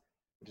lives,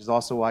 which is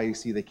also why you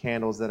see the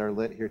candles that are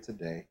lit here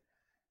today.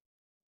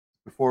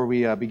 Before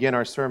we begin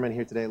our sermon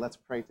here today, let's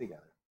pray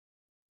together.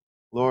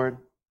 Lord,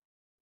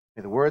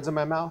 may the words of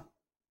my mouth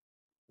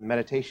and the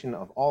meditation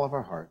of all of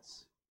our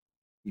hearts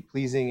be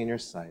pleasing in your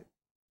sight,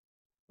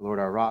 Lord,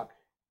 our rock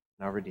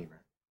and our Redeemer.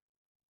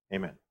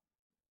 Amen.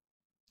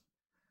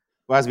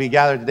 Well, as we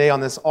gather today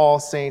on this All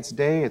Saints'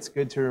 Day, it's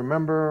good to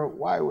remember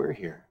why we're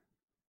here.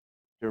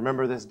 To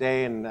remember this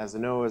day, and as I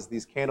know, as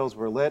these candles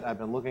were lit, I've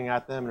been looking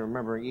at them and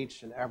remembering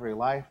each and every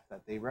life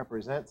that they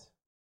represent,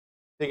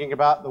 thinking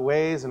about the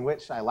ways in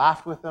which I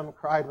laughed with them,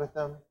 cried with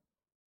them,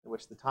 in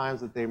which the times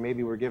that they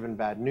maybe were given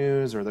bad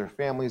news or their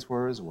families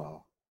were as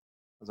well.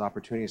 Those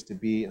opportunities to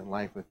be in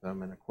life with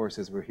them. And of course,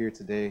 as we're here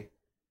today,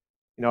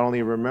 we not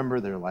only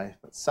remember their life,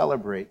 but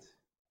celebrate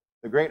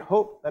the great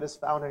hope that is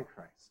found in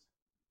Christ.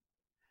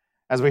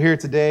 As we're here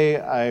today,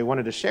 I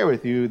wanted to share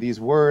with you these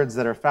words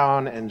that are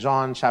found in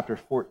John chapter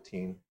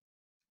 14.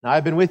 Now,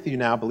 I've been with you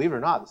now, believe it or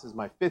not, this is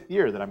my 5th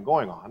year that I'm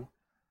going on.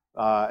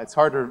 It's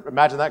hard to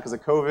imagine that because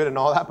of COVID and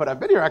all that, but I've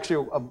been here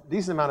actually a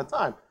decent amount of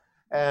time.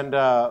 And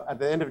at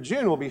the end of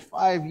June will be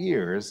 5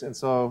 years. And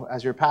so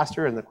as your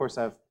pastor, and of course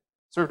I've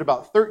served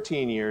about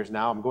 13 years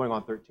now. I'm going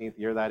on 13th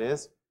year, that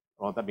is.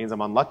 Well, that means I'm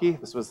unlucky.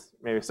 This was,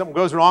 maybe if something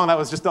goes wrong, that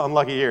was just an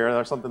unlucky year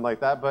or something like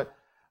that. But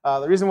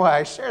the reason why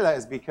I share that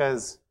is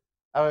because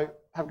I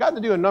have gotten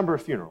to do a number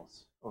of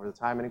funerals over the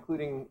time, and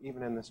including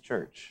even in this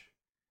church.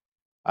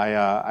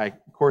 I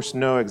of course,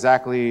 know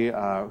exactly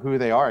who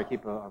they are. I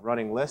keep a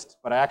running list,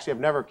 but I actually have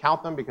never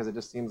count them because it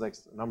just seems like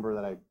a number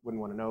that I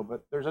wouldn't want to know.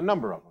 But there's a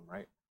number of them,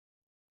 right?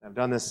 I've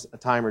done this a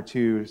time or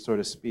two, so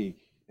to speak,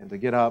 and to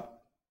get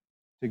up,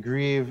 to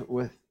grieve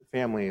with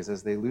families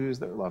as they lose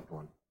their loved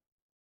one,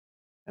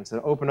 and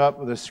to open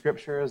up the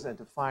scriptures and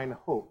to find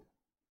hope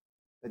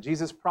that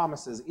Jesus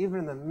promises, even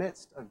in the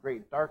midst of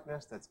great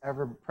darkness that's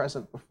ever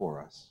present before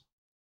us.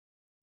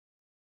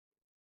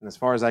 And as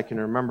far as I can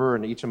remember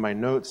in each of my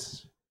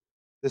notes,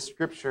 this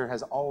scripture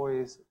has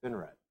always been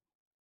read,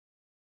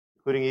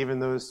 including even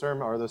those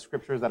sermons or those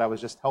scriptures that I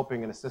was just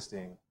helping and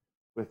assisting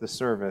with the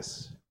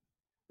service.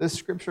 This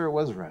scripture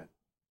was read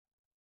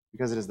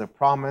because it is the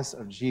promise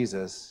of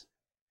Jesus,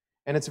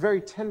 and it's a very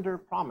tender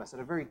promise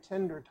at a very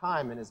tender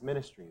time in his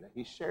ministry that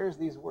he shares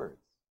these words.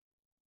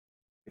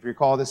 If you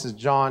recall, this is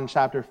John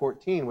chapter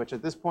 14, which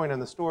at this point in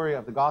the story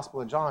of the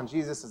Gospel of John,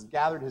 Jesus has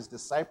gathered his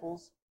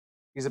disciples.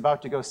 He's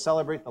about to go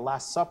celebrate the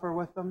Last Supper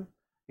with them.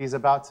 He's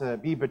about to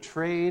be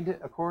betrayed,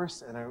 of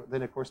course, and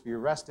then, of course, be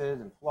arrested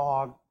and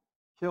flogged,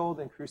 killed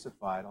and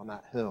crucified on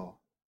that hill.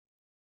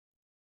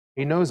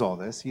 He knows all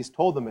this. He's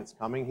told them it's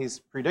coming. He's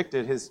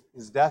predicted his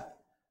death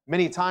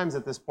many times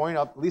at this point,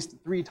 at least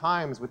 3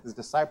 times with his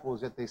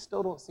disciples, yet they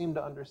still don't seem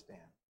to understand.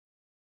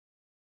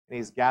 And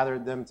he's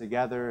gathered them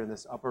together in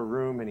this upper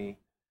room, and he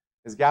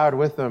is gathered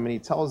with them, and he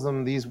tells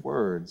them these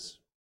words.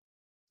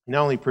 He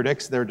not only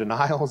predicts their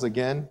denials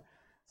again,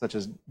 such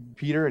as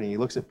Peter, and he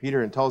looks at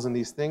Peter and tells him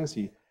these things.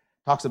 He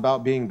talks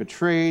about being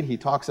betrayed. He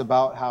talks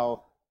about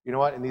how, you know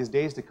what, in these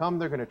days to come,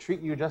 they're going to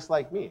treat you just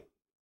like me.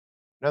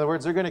 In other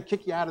words, they're going to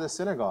kick you out of the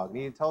synagogue. And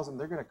he tells them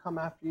they're going to come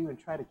after you and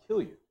try to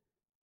kill you.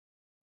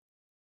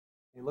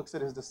 He looks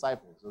at his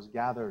disciples, those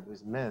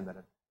men that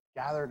have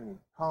gathered and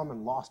come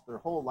and lost their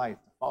whole life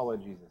to follow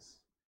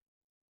Jesus.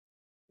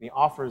 And he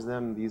offers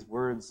them these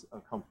words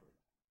of comfort.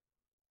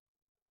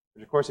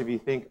 Which, of course, if you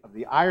think of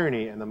the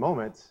irony in the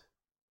moment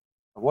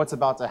of what's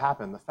about to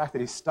happen, the fact that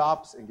he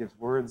stops and gives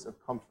words of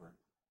comfort,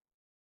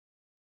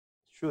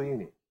 it's truly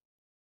unique.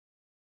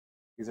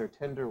 These are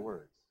tender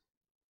words.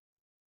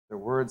 They're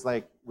words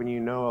like when you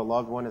know a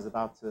loved one is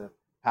about to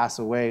pass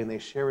away and they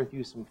share with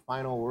you some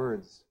final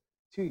words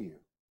to you,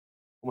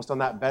 almost on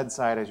that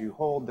bedside as you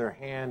hold their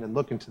hand and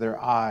look into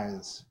their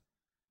eyes,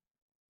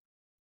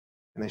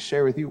 and they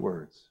share with you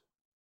words.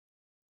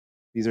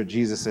 These are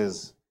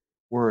Jesus's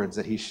words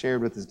that he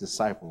shared with his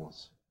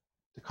disciples.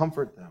 to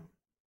comfort them,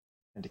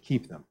 and to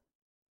keep them.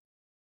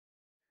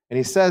 And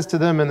he says to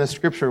them in the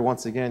scripture,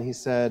 once again, he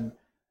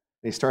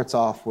starts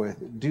off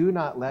with, do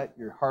not let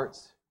your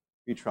hearts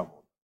be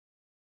troubled.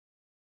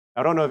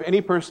 I don't know of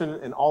any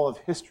person in all of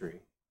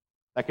history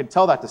that could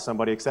tell that to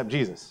somebody except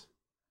Jesus.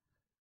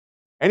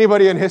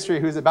 Anybody in history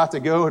who's about to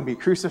go and be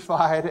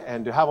crucified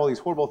and to have all these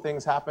horrible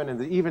things happen and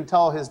to even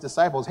tell his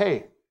disciples,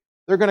 hey,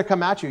 they're going to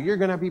come at you, you're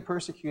going to be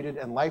persecuted,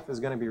 and life is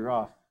going to be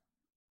rough.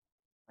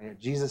 And yet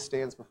Jesus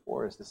stands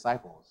before his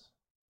disciples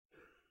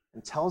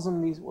and tells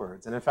them these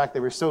words. And in fact, they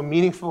were so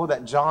meaningful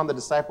that John, the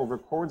disciple,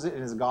 records it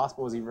in his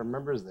gospel as he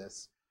remembers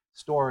this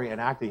story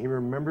and acting. He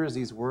remembers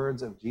these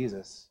words of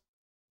Jesus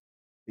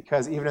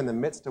because even in the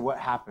midst of what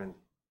happened,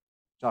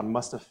 John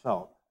must have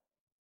felt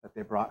that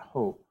they brought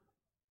hope.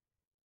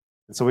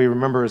 And so he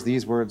remembers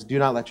these words, do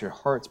not let your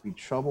hearts be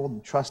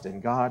troubled. Trust in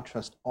God.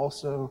 Trust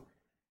also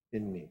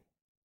in me.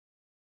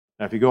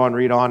 Now, if you go and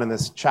read on in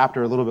this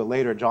chapter a little bit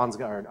later,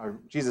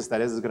 Jesus,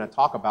 that is going to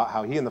talk about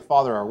how he and the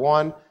Father are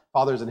one.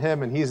 Father's in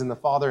him, and he's in the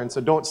Father. And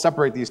so don't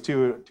separate these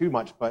two too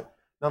much. But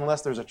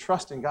nonetheless, there's a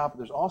trust in God, but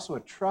there's also a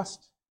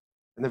trust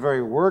in the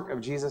very work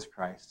of Jesus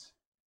Christ,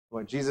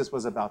 what Jesus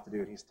was about to do.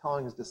 And he's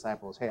telling his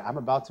disciples, hey, I'm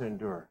about to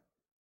endure,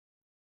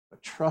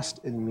 but trust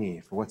in me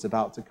for what's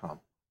about to come.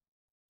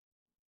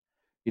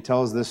 He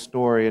tells this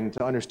story, and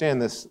to understand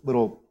this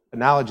little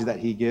analogy that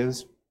he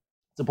gives,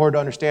 it's important to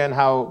understand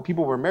how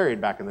people were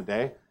married back in the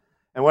day.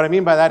 And what I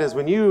mean by that is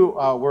when you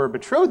were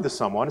betrothed to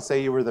someone,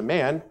 say you were the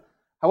man,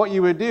 what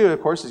you would do,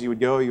 of course, is you would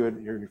go,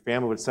 your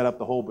family would set up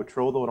the whole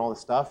betrothal and all this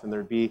stuff, and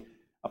there'd be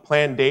a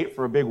planned date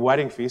for a big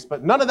wedding feast,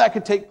 but none of that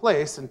could take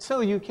place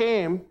until you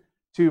came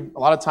to, a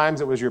lot of times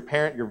it was your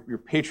parent, your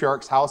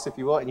patriarch's house, if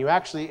you will, and you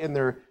actually, in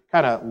their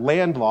kind of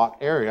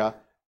landlocked area,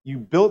 you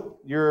built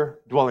your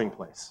dwelling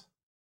place.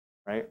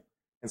 Right?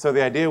 And so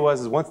the idea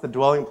was once the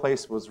dwelling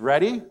place was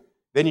ready,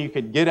 then you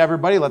could get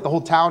everybody, let the whole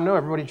town know,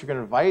 everybody that you're going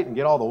to invite, and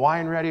get all the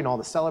wine ready and all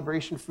the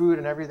celebration food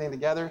and everything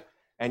together.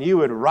 And you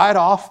would ride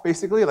off,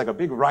 basically, like a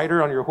big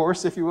rider on your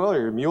horse, if you will, or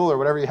your mule or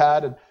whatever you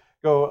had, and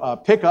go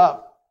pick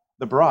up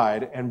the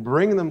bride and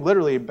bring them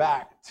literally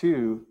back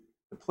to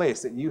the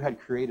place that you had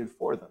created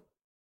for them.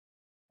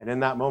 And in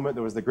that moment,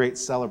 there was the great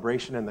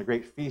celebration and the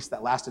great feast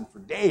that lasted for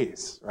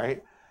days,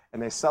 right?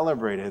 And they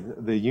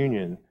celebrated the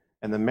union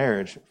and the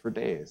marriage for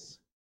days.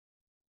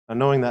 Now,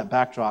 knowing that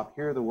backdrop,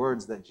 here are the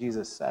words that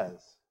Jesus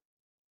says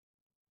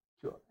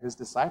to his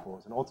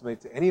disciples and ultimately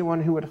to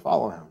anyone who would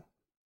follow him.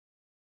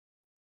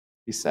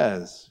 He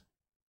says,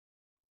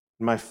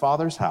 in my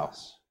Father's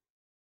house,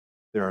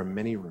 there are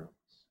many rooms.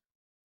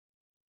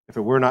 If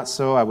it were not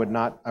so, I would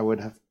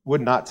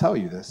not tell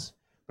you this,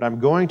 but I'm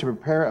going to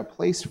prepare a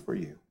place for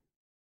you.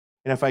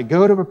 And if I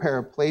go to prepare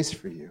a place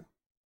for you,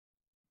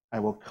 I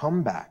will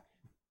come back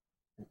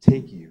and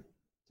take you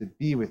to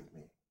be with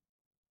me.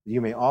 You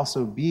may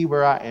also be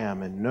where I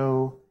am and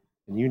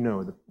you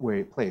know the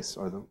way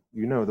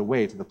the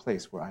way to the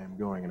place where I am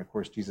going. And of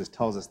course, Jesus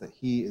tells us that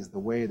he is the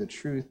way, the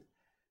truth,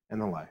 and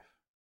the life.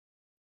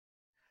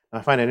 And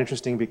I find it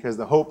interesting because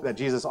the hope that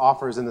Jesus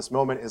offers in this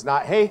moment is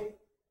not, hey,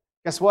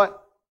 guess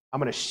what? I'm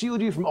going to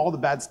shield you from all the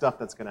bad stuff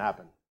that's going to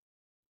happen.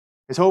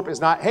 His hope is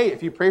not, hey,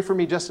 if you pray for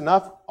me just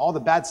enough, all the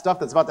bad stuff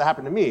that's about to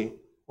happen to me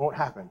won't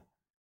happen.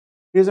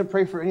 He doesn't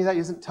pray for any of that. He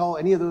doesn't tell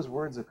any of those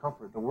words of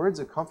comfort. The words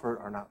of comfort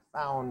are not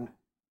found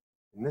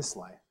in this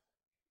life,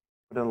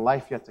 but in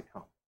life yet to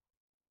come.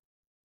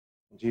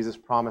 And Jesus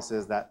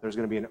promises that there's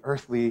going to be an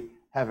earthly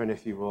heaven,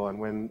 if you will, and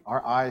when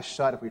our eyes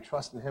shut, if we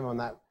trust in him on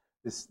that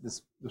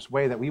this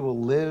way, that we will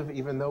live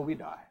even though we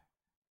die.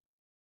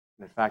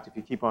 And in fact, if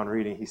you keep on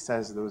reading, he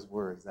says those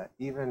words, that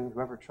even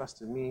whoever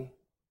trusts in me,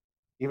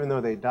 even though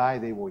they die,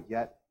 they will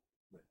yet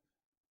live.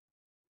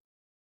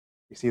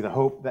 You see, the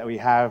hope that we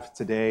have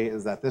today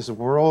is that this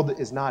world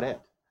is not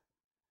it.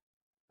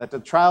 That the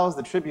trials,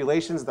 the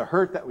tribulations, the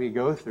hurt that we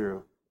go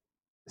through,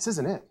 this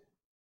isn't it.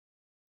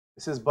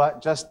 This is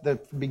but just the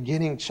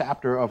beginning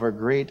chapter of a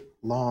great,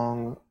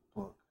 long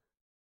book.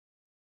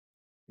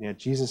 And yet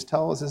Jesus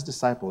tells his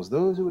disciples,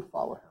 those who would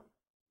follow him,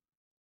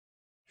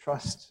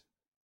 trust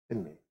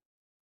in me.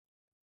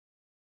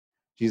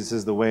 Jesus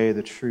is the way,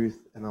 the truth,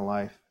 and the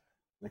life.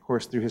 And of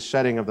course, through his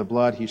shedding of the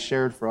blood, he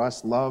shared for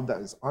us love that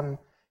is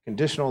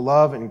unconditional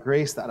love and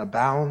grace that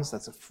abounds,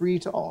 that's free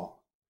to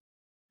all,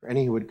 for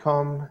any who would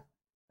come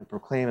and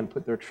proclaim and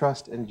put their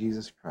trust in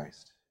Jesus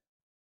Christ.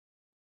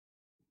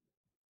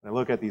 When I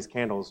look at these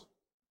candles,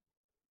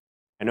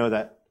 I know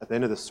that at the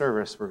end of the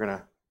service, we're going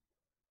to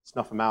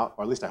snuff them out,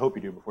 or at least I hope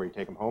you do before you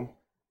take them home.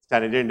 It's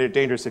kind of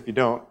dangerous if you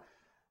don't.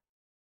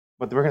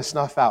 But we're going to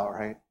snuff out,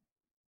 right?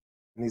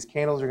 And these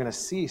candles are going to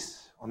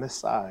cease on this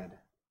side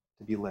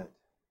to be lit.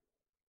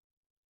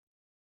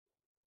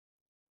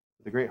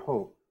 With the great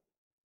hope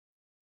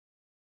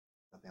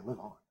that they live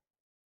on.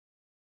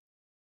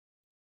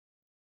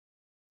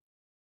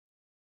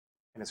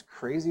 And as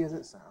crazy as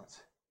it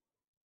sounds,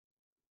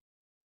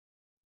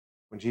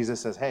 when Jesus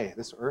says, hey,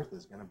 this earth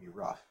is going to be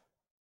rough.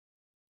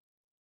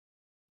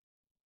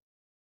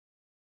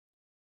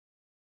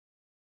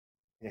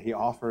 Yeah, he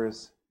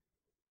offers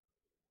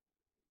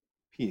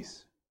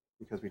peace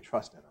because we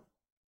trust in him.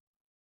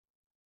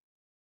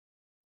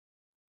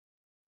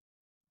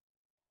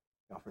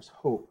 He offers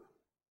hope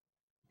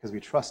because we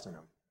trust in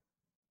him.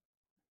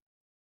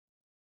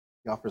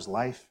 He offers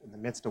life in the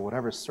midst of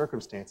whatever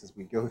circumstances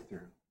we go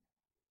through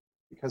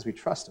because we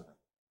trust in him.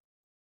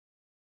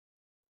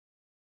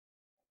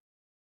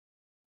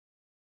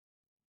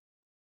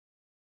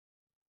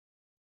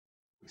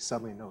 We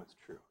suddenly know it's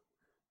true.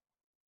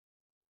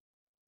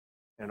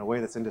 And in a way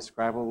that's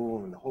indescribable,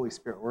 when the Holy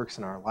Spirit works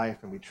in our life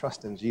and we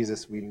trust in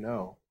Jesus, we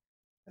know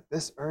that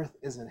this earth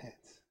isn't it.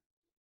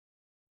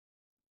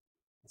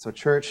 And so,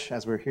 church,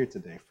 as we're here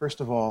today,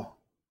 first of all,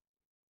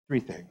 3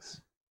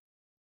 things.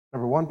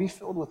 Number 1, be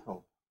filled with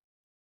hope.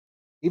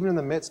 Even in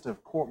the midst of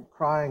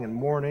crying and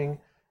mourning,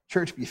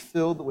 church, be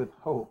filled with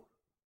hope.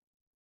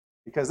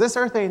 Because this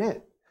earth ain't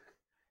it.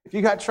 If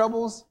you got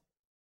troubles,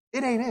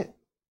 it ain't it.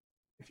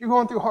 If you're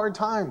going through hard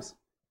times,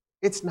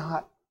 it's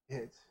not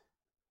it.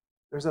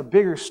 There's a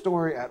bigger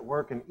story at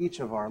work in each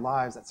of our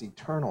lives that's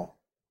eternal,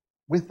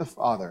 with the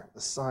Father,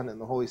 the Son, and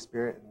the Holy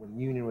Spirit, and in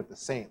union with the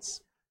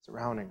saints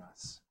surrounding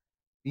us.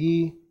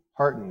 Be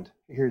heartened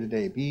here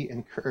today. Be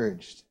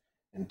encouraged,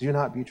 and do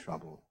not be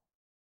troubled.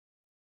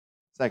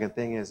 Second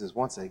thing is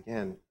once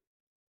again,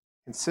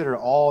 consider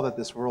all that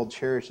this world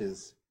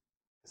cherishes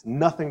as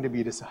nothing to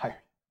be desired.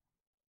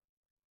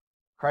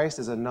 Christ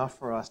is enough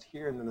for us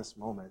here and in this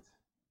moment.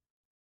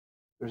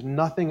 There's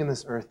nothing in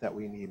this earth that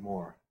we need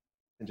more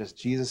than just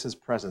Jesus'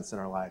 presence in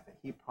our life, and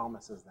he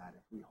promises that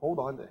if we hold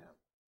on to him.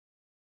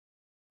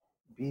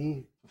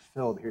 Be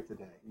fulfilled here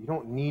today. You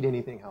don't need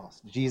anything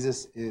else.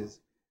 Jesus is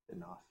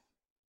enough.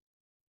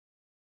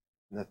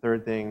 And the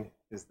third thing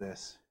is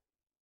this.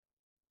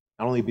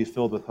 Not only be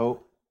filled with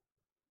hope,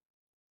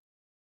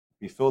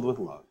 be filled with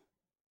love.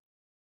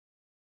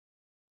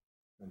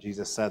 When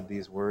Jesus said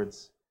these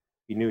words,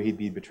 he knew he'd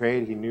be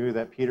betrayed. He knew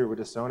that Peter would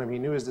disown him. He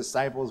knew his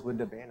disciples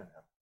would abandon him.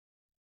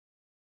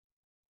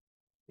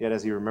 Yet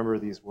as he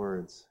remembered these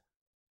words,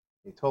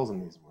 he tells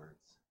them these words.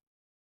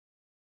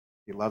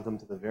 He loved them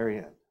to the very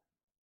end, and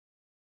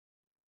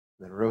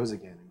then rose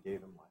again and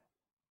gave them life.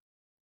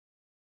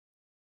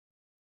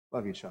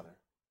 Love each other.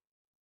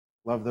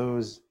 Love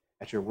those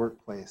at your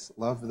workplace.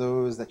 Love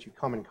those that you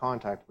come in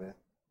contact with.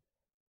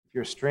 If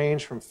you're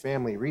estranged from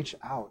family, reach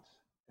out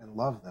and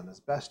love them as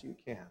best you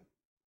can.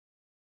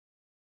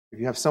 If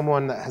you have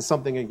someone that has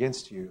something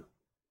against you,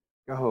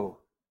 go.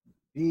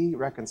 Be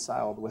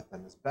reconciled with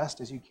them as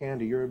best as you can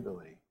to your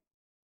ability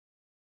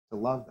to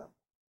love them,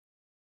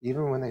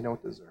 even when they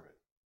don't deserve it.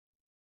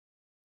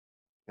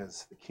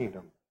 Because the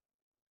kingdom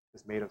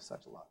is made of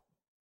such love.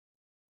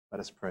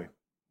 Let us pray.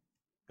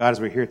 God,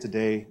 as we're here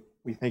today,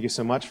 we thank you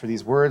so much for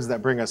these words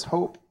that bring us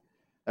hope,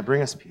 that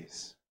bring us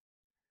peace.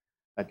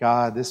 That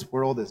God, this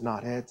world is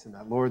not it, and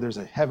that, Lord, there's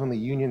a heavenly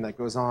union that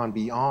goes on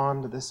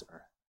beyond this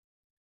earth.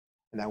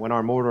 And that when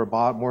our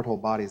mortal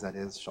bodies, that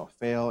is, shall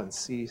fail and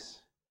cease,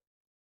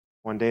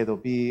 one day there'll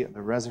be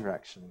the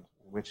resurrection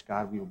in which,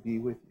 God, we will be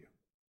with you.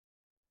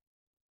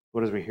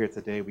 Lord, as we're here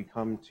today, we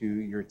come to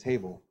your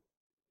table.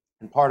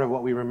 And part of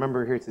what we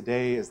remember here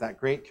today is that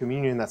great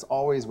communion that's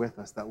always with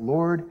us, that,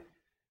 Lord,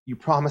 you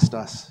promised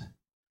us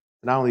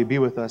to not only be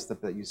with us,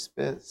 but that you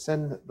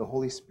send the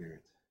Holy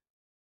Spirit.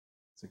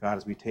 So, God,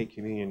 as we take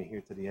communion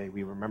here today,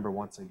 we remember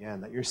once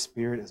again that your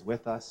Spirit is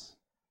with us,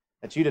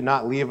 that you did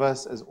not leave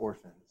us as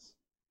orphans,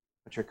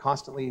 but you're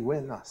constantly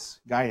with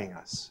us, guiding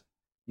us,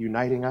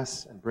 uniting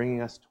us, and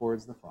bringing us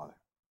towards the Father.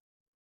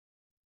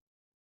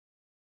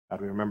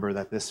 God, we remember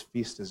that this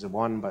feast is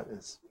one, but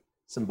is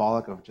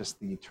symbolic of just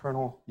the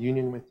eternal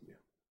union with you.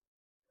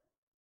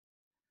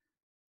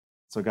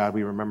 So, God,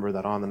 we remember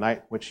that on the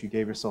night which you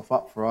gave yourself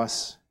up for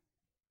us,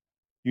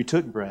 you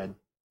took bread,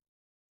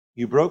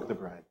 you broke the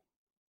bread,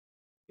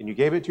 and you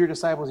gave it to your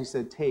disciples. You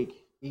said,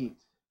 take, eat.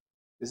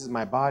 This is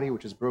my body,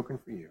 which is broken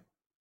for you.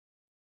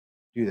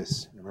 Do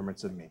this in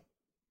remembrance of me.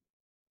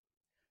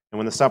 And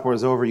when the supper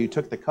was over, you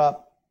took the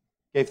cup,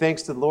 gave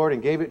thanks to the Lord,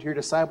 and gave it to your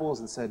disciples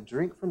and said,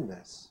 drink from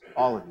this,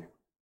 all of you.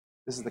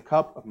 This is the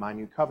cup of my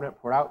new covenant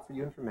poured out for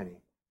you and for many,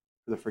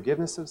 for the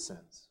forgiveness of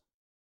sins.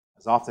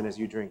 As often as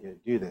you drink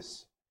it, do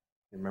this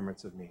in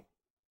remembrance of me.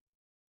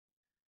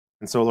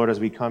 And so, Lord, as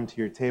we come to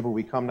your table,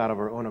 we come not of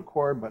our own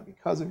accord, but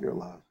because of your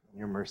love and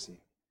your mercy.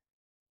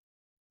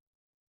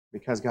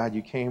 Because, God,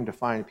 you came to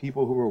find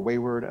people who were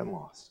wayward and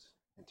lost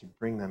and to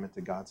bring them into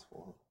God's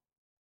fold.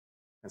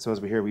 And so as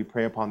we hear, we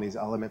pray upon these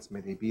elements.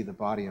 May they be the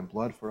body and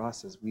blood for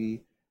us as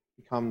we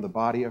become the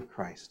body of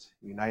Christ,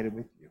 united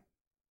with you.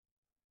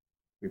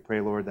 We pray,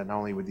 Lord, that not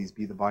only would these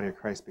be the body of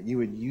Christ, but you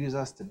would use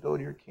us to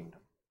build your kingdom.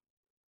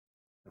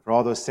 And for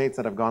all those saints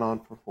that have gone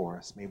on before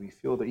us, may we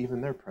feel that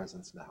even their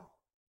presence now.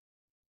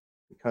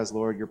 Because,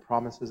 Lord, your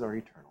promises are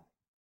eternal.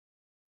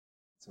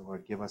 So,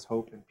 Lord, give us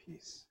hope and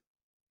peace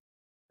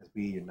as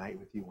we unite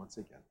with you once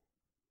again.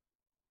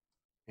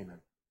 Amen.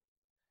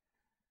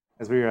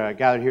 As we are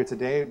gathered here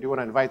today, I do want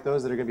to invite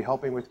those that are going to be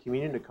helping with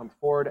communion to come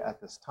forward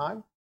at this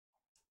time.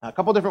 A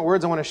couple different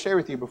words I want to share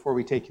with you before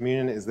we take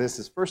communion is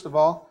this. First of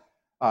all,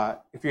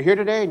 If you're here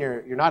today and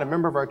you're not a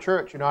member of our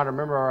church, you're not a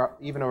member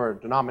even of our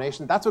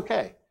denomination, that's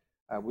okay.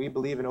 We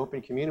believe in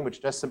open communion,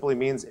 which just simply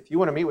means if you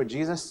want to meet with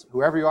Jesus,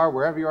 whoever you are,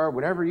 wherever you are,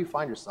 whenever you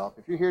find yourself,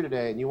 if you're here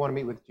today and you want to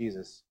meet with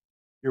Jesus,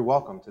 you're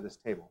welcome to this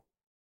table.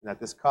 And that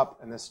this cup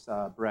and this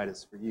bread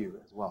is for you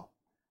as well.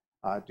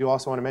 I do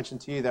also want to mention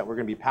to you that we're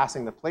going to be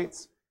passing the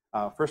plates.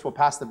 First, we'll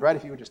pass the bread.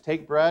 If you would just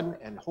take bread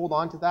and hold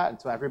on to that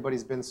until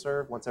everybody's been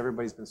served. Once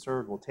everybody's been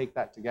served, we'll take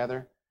that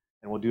together.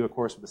 And we'll do, of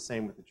course, the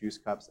same with the juice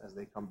cups as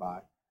they come by.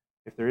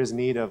 If there is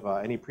need of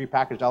any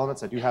prepackaged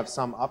elements, I do have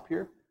some up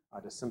here.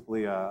 Just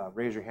simply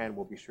raise your hand.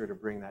 We'll be sure to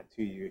bring that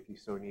to you if you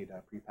so need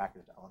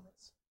prepackaged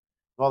elements.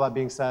 With all that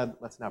being said,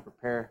 let's now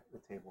prepare the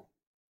table.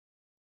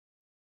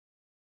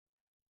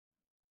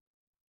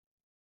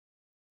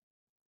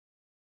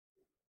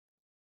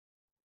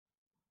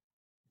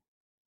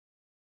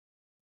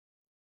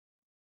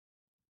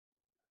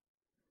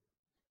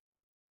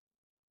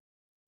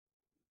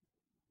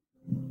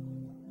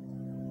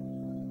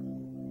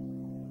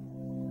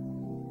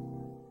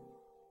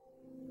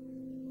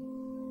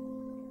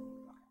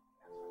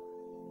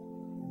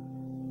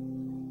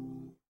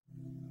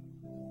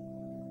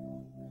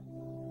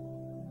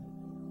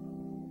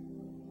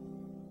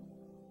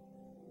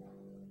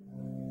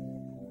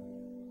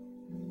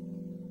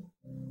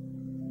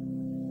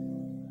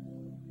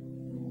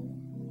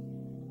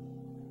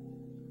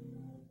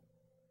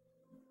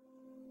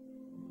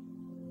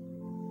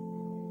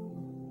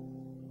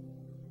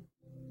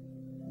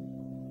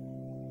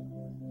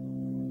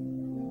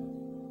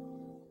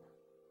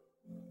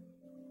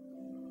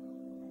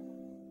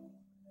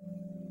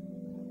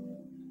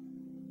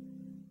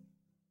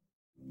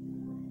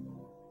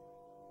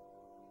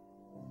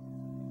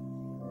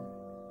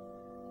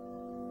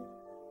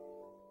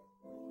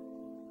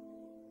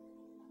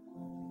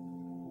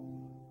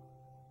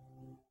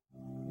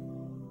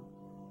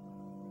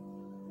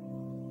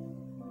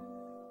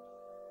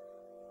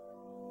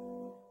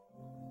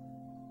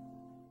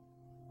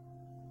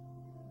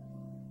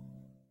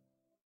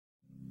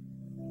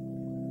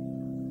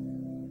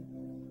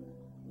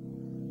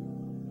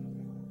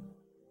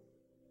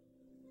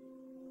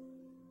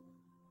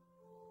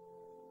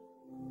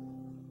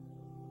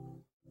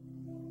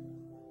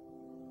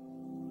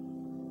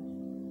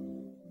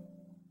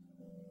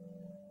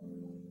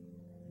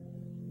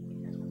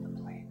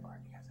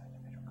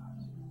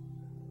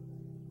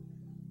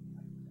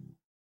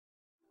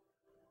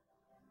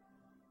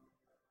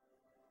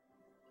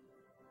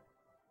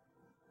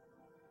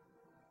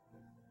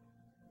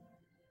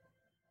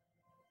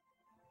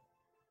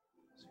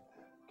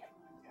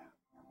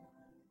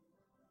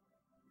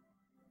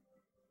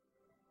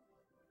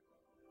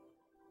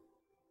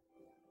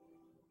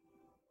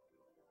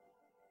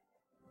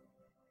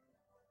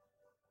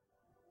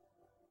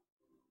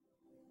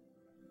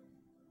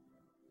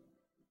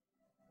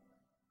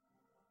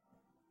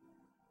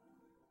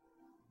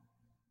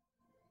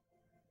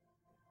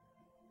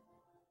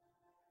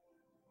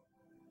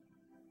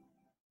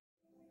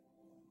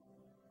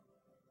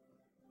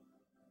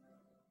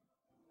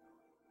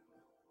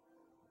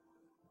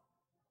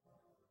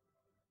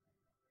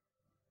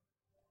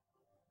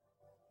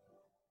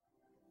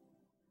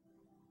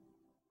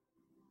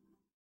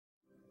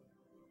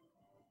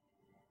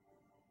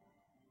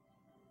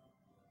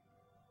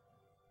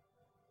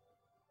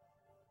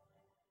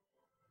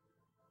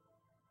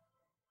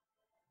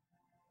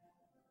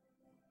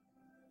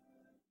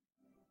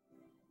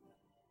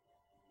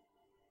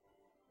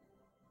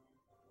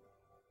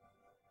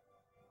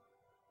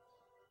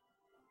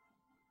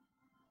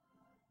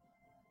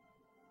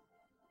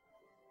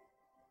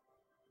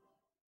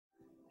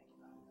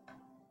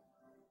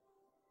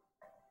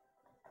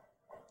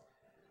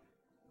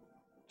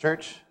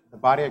 Church, the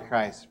body of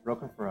Christ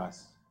broken for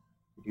us.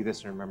 We do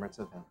this in remembrance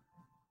of him.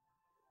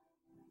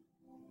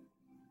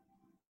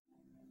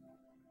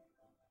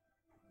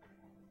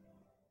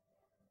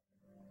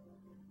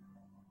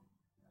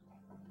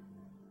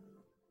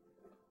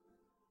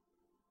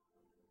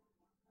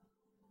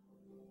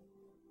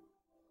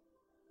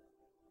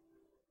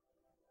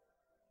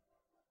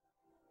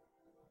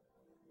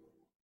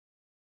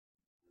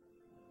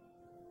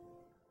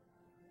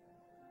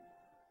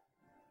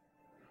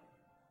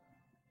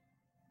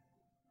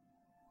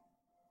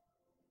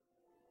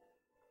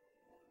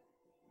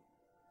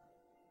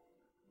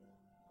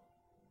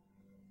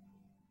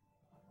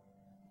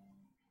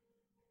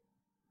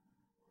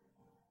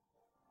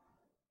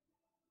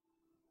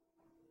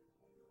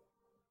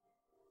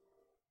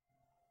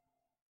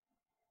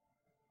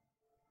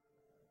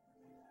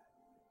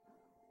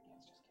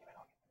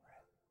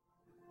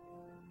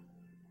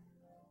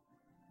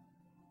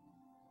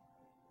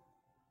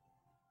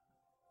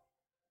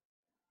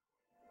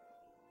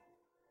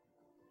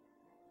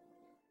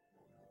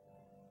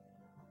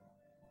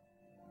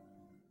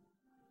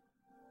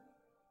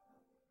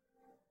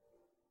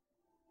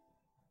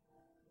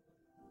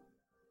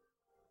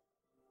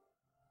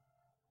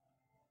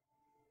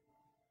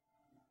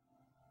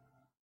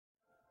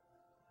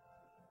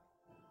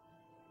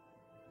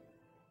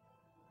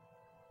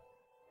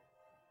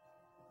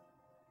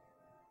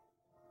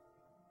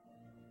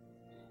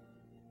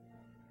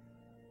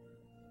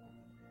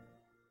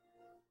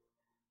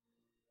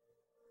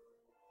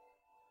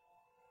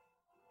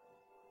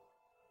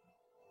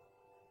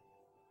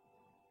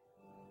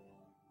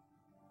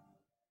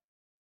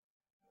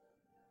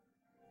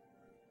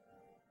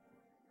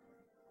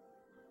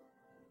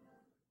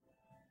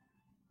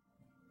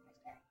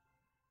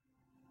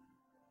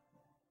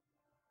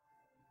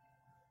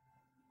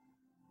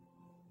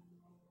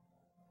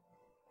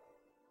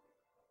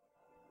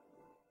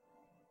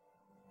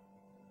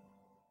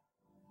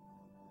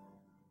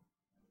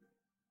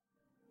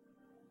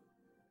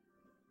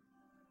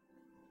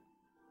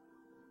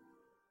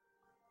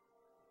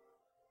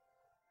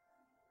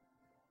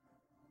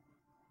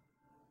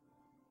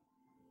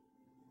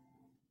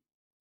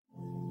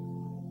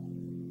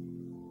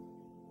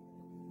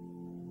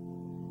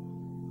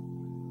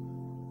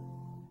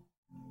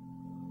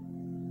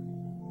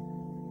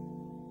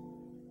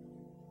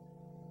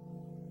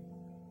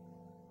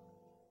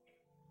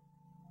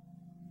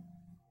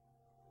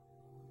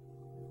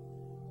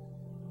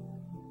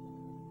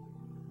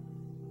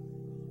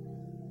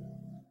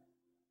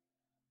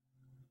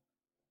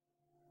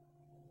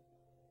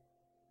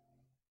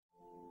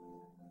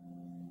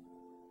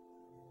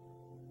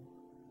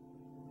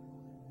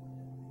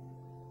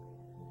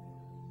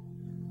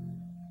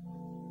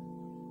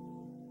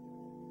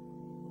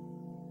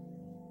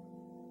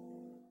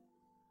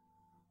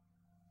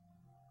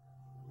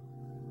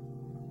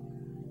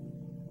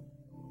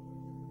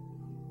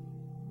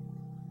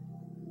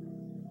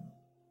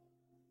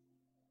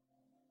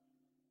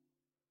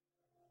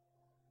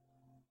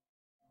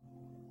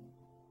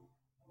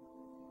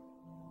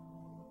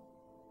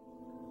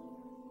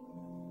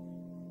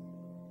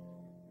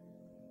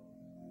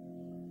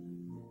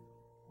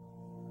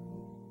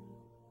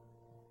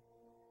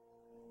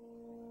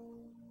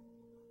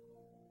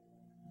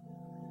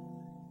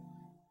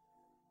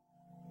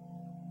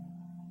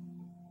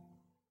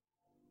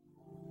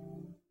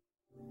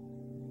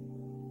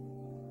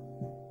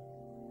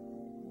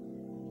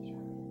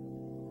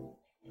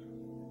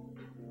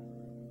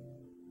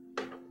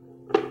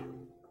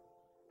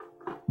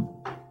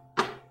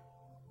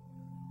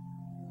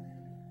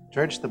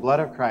 Church, the blood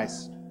of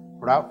Christ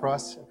poured out for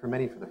us and for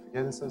many for the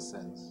forgiveness of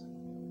sins.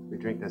 We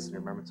drink this in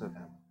remembrance of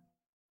him.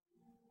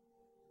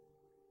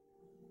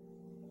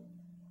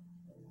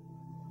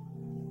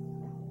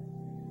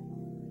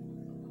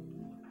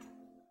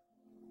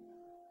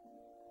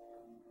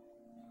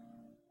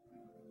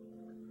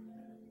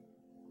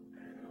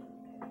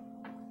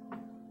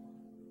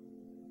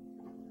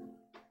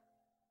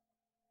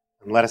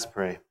 And let us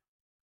pray.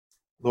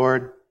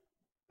 Lord,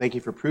 thank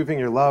you for proving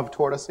your love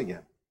toward us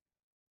again.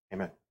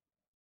 Amen.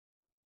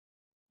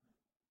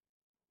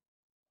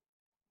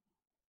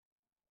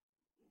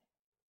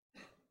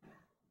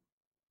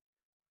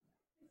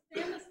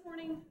 Stand this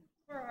morning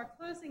for our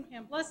closing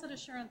hymn, Blessed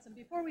Assurance. And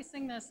before we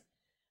sing this,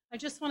 I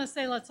just want to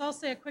say, let's all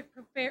say a quick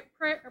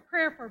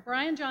prayer for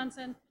Brian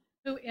Johnson,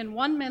 who in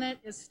 1 minute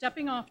is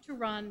stepping off to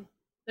run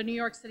the New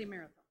York City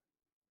Marathon.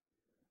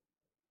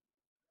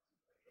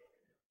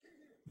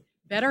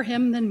 Better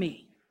him than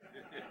me.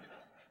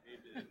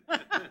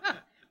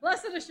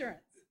 Blessed Assurance.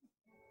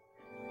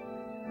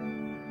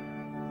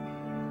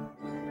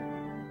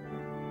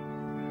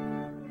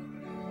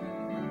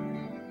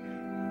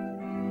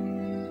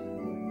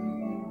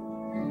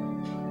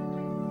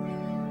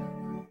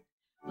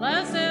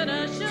 Blessed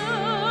assurance,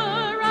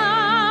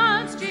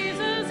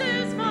 Jesus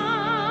is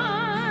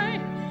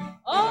mine.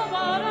 Oh,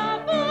 what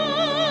a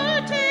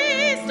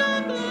foretaste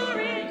of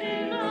glory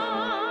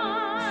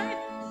divine.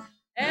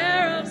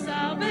 Heir of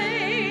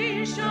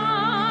salvation,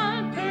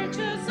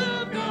 purchase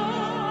of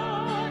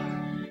God.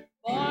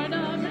 Born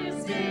of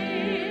his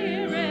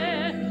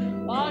Spirit,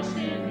 washed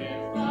in his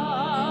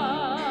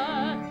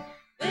blood.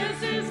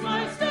 This is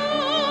my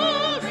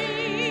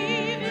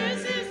story,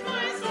 this is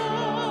my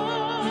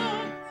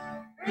song.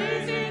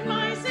 Praising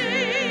my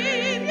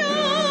Savior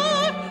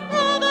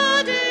all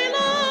the day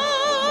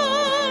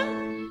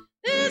long.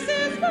 This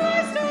is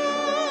my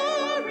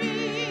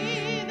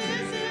story,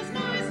 this is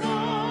my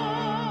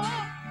song.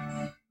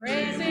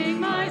 Praising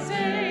my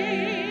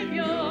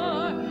Savior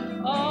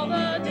all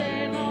the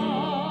day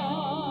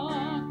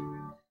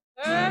long.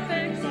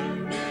 Perfect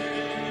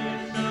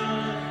salvation,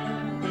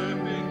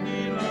 perfect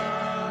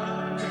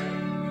delight.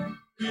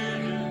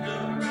 Visions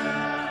of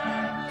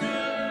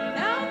rapture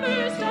now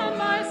burst on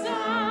my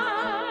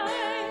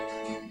sight.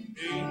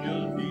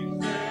 Angels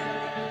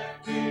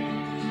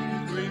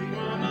descending, bring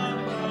one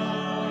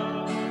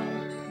above.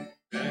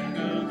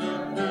 Echoes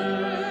of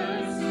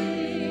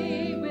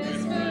mercy,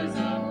 whispers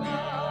of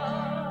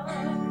love.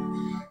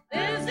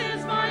 This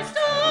is my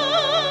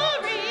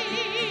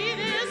story,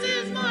 this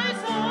is my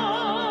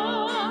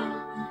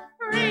song.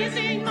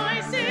 Praising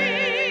my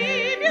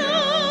Savior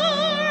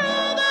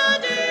all the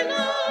day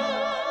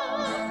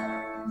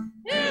long.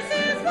 This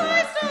is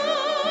my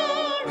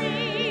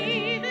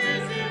story,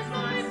 this is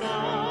my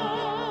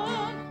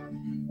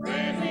song.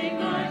 Praising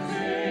my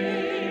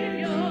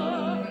Savior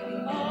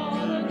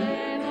all the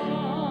day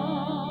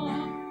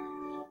long.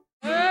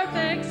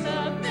 Perfect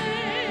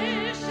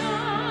submission,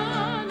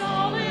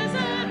 all is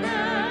at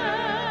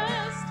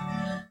rest.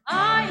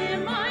 I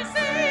in my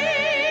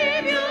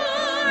Savior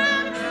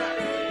am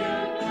happy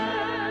and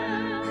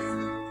blessed.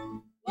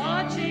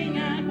 Watching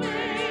and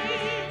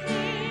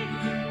waiting,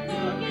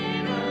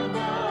 looking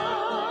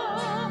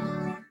above,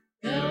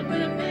 filled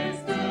with his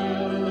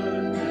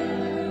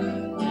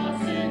goodness,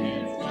 lost in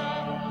his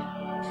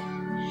love.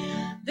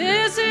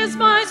 This is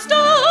my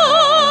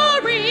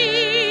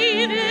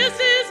story, this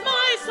is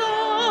my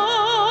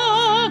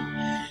song,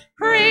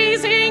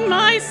 praising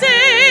my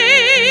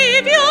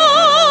Savior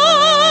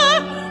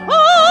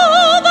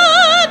all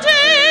the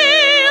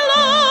day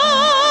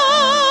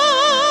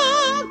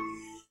long.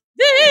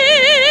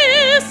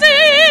 This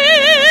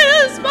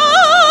is my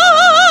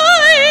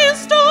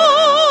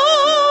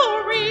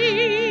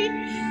story,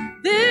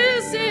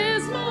 this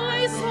is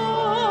my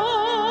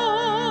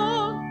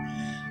song,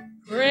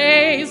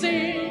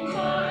 praising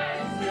my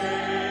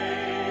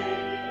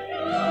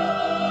Savior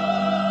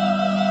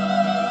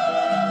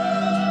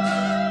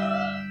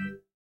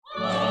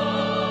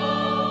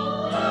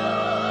all the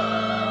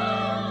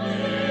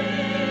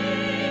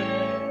day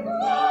long.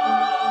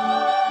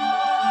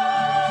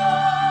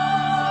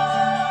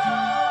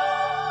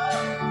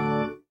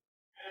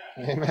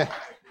 Amen.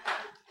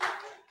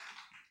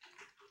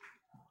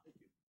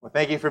 Well,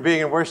 thank you for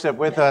being in worship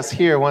with us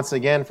here once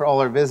again. For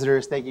all our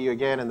visitors, thank you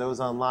again, and those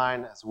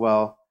online as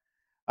well.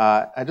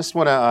 I just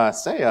want to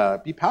say,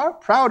 be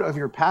proud of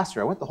your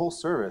pastor. I went the whole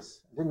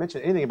service. I didn't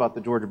mention anything about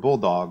the Georgia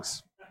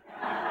Bulldogs.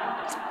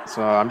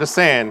 So I'm just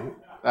saying,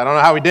 I don't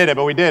know how we did it,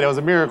 but we did. It was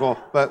a miracle.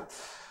 But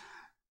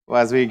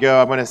well, as we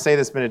go, I'm going to say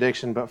this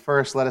benediction. But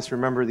first, let us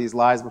remember these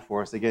lives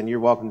before us. Again, you're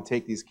welcome to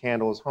take these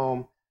candles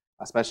home,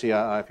 especially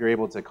if you're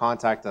able to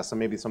contact us. So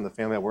maybe some of the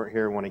family that work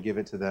here want to give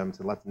it to them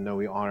to let them know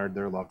we honored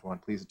their loved one.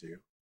 Please do.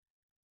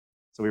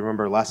 So we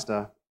remember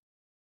Lesta,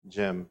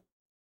 Jim,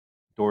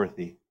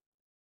 Dorothy,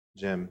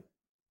 Jim,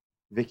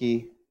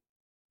 Vicky,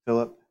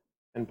 Philip,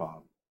 and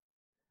Bob.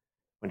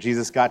 When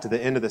Jesus got to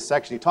the end of the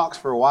section, he talks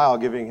for a while,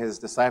 giving his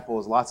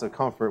disciples lots of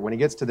comfort. When he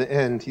gets to the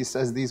end, he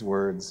says these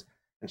words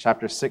in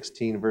chapter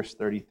 16, verse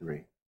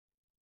 33.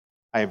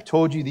 I have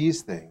told you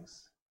these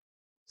things,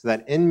 so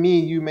that in me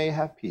you may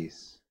have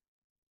peace.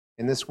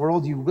 In this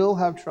world you will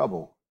have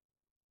trouble,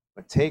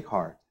 but take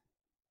heart,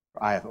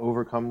 for I have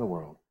overcome the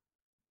world.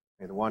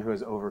 May the one who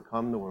has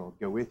overcome the world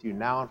go with you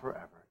now and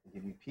forever and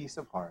give you peace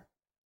of heart,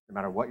 no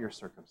matter what your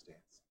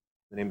circumstance.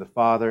 In the name of the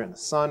Father, and the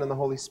Son, and the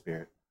Holy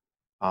Spirit.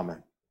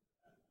 Amen.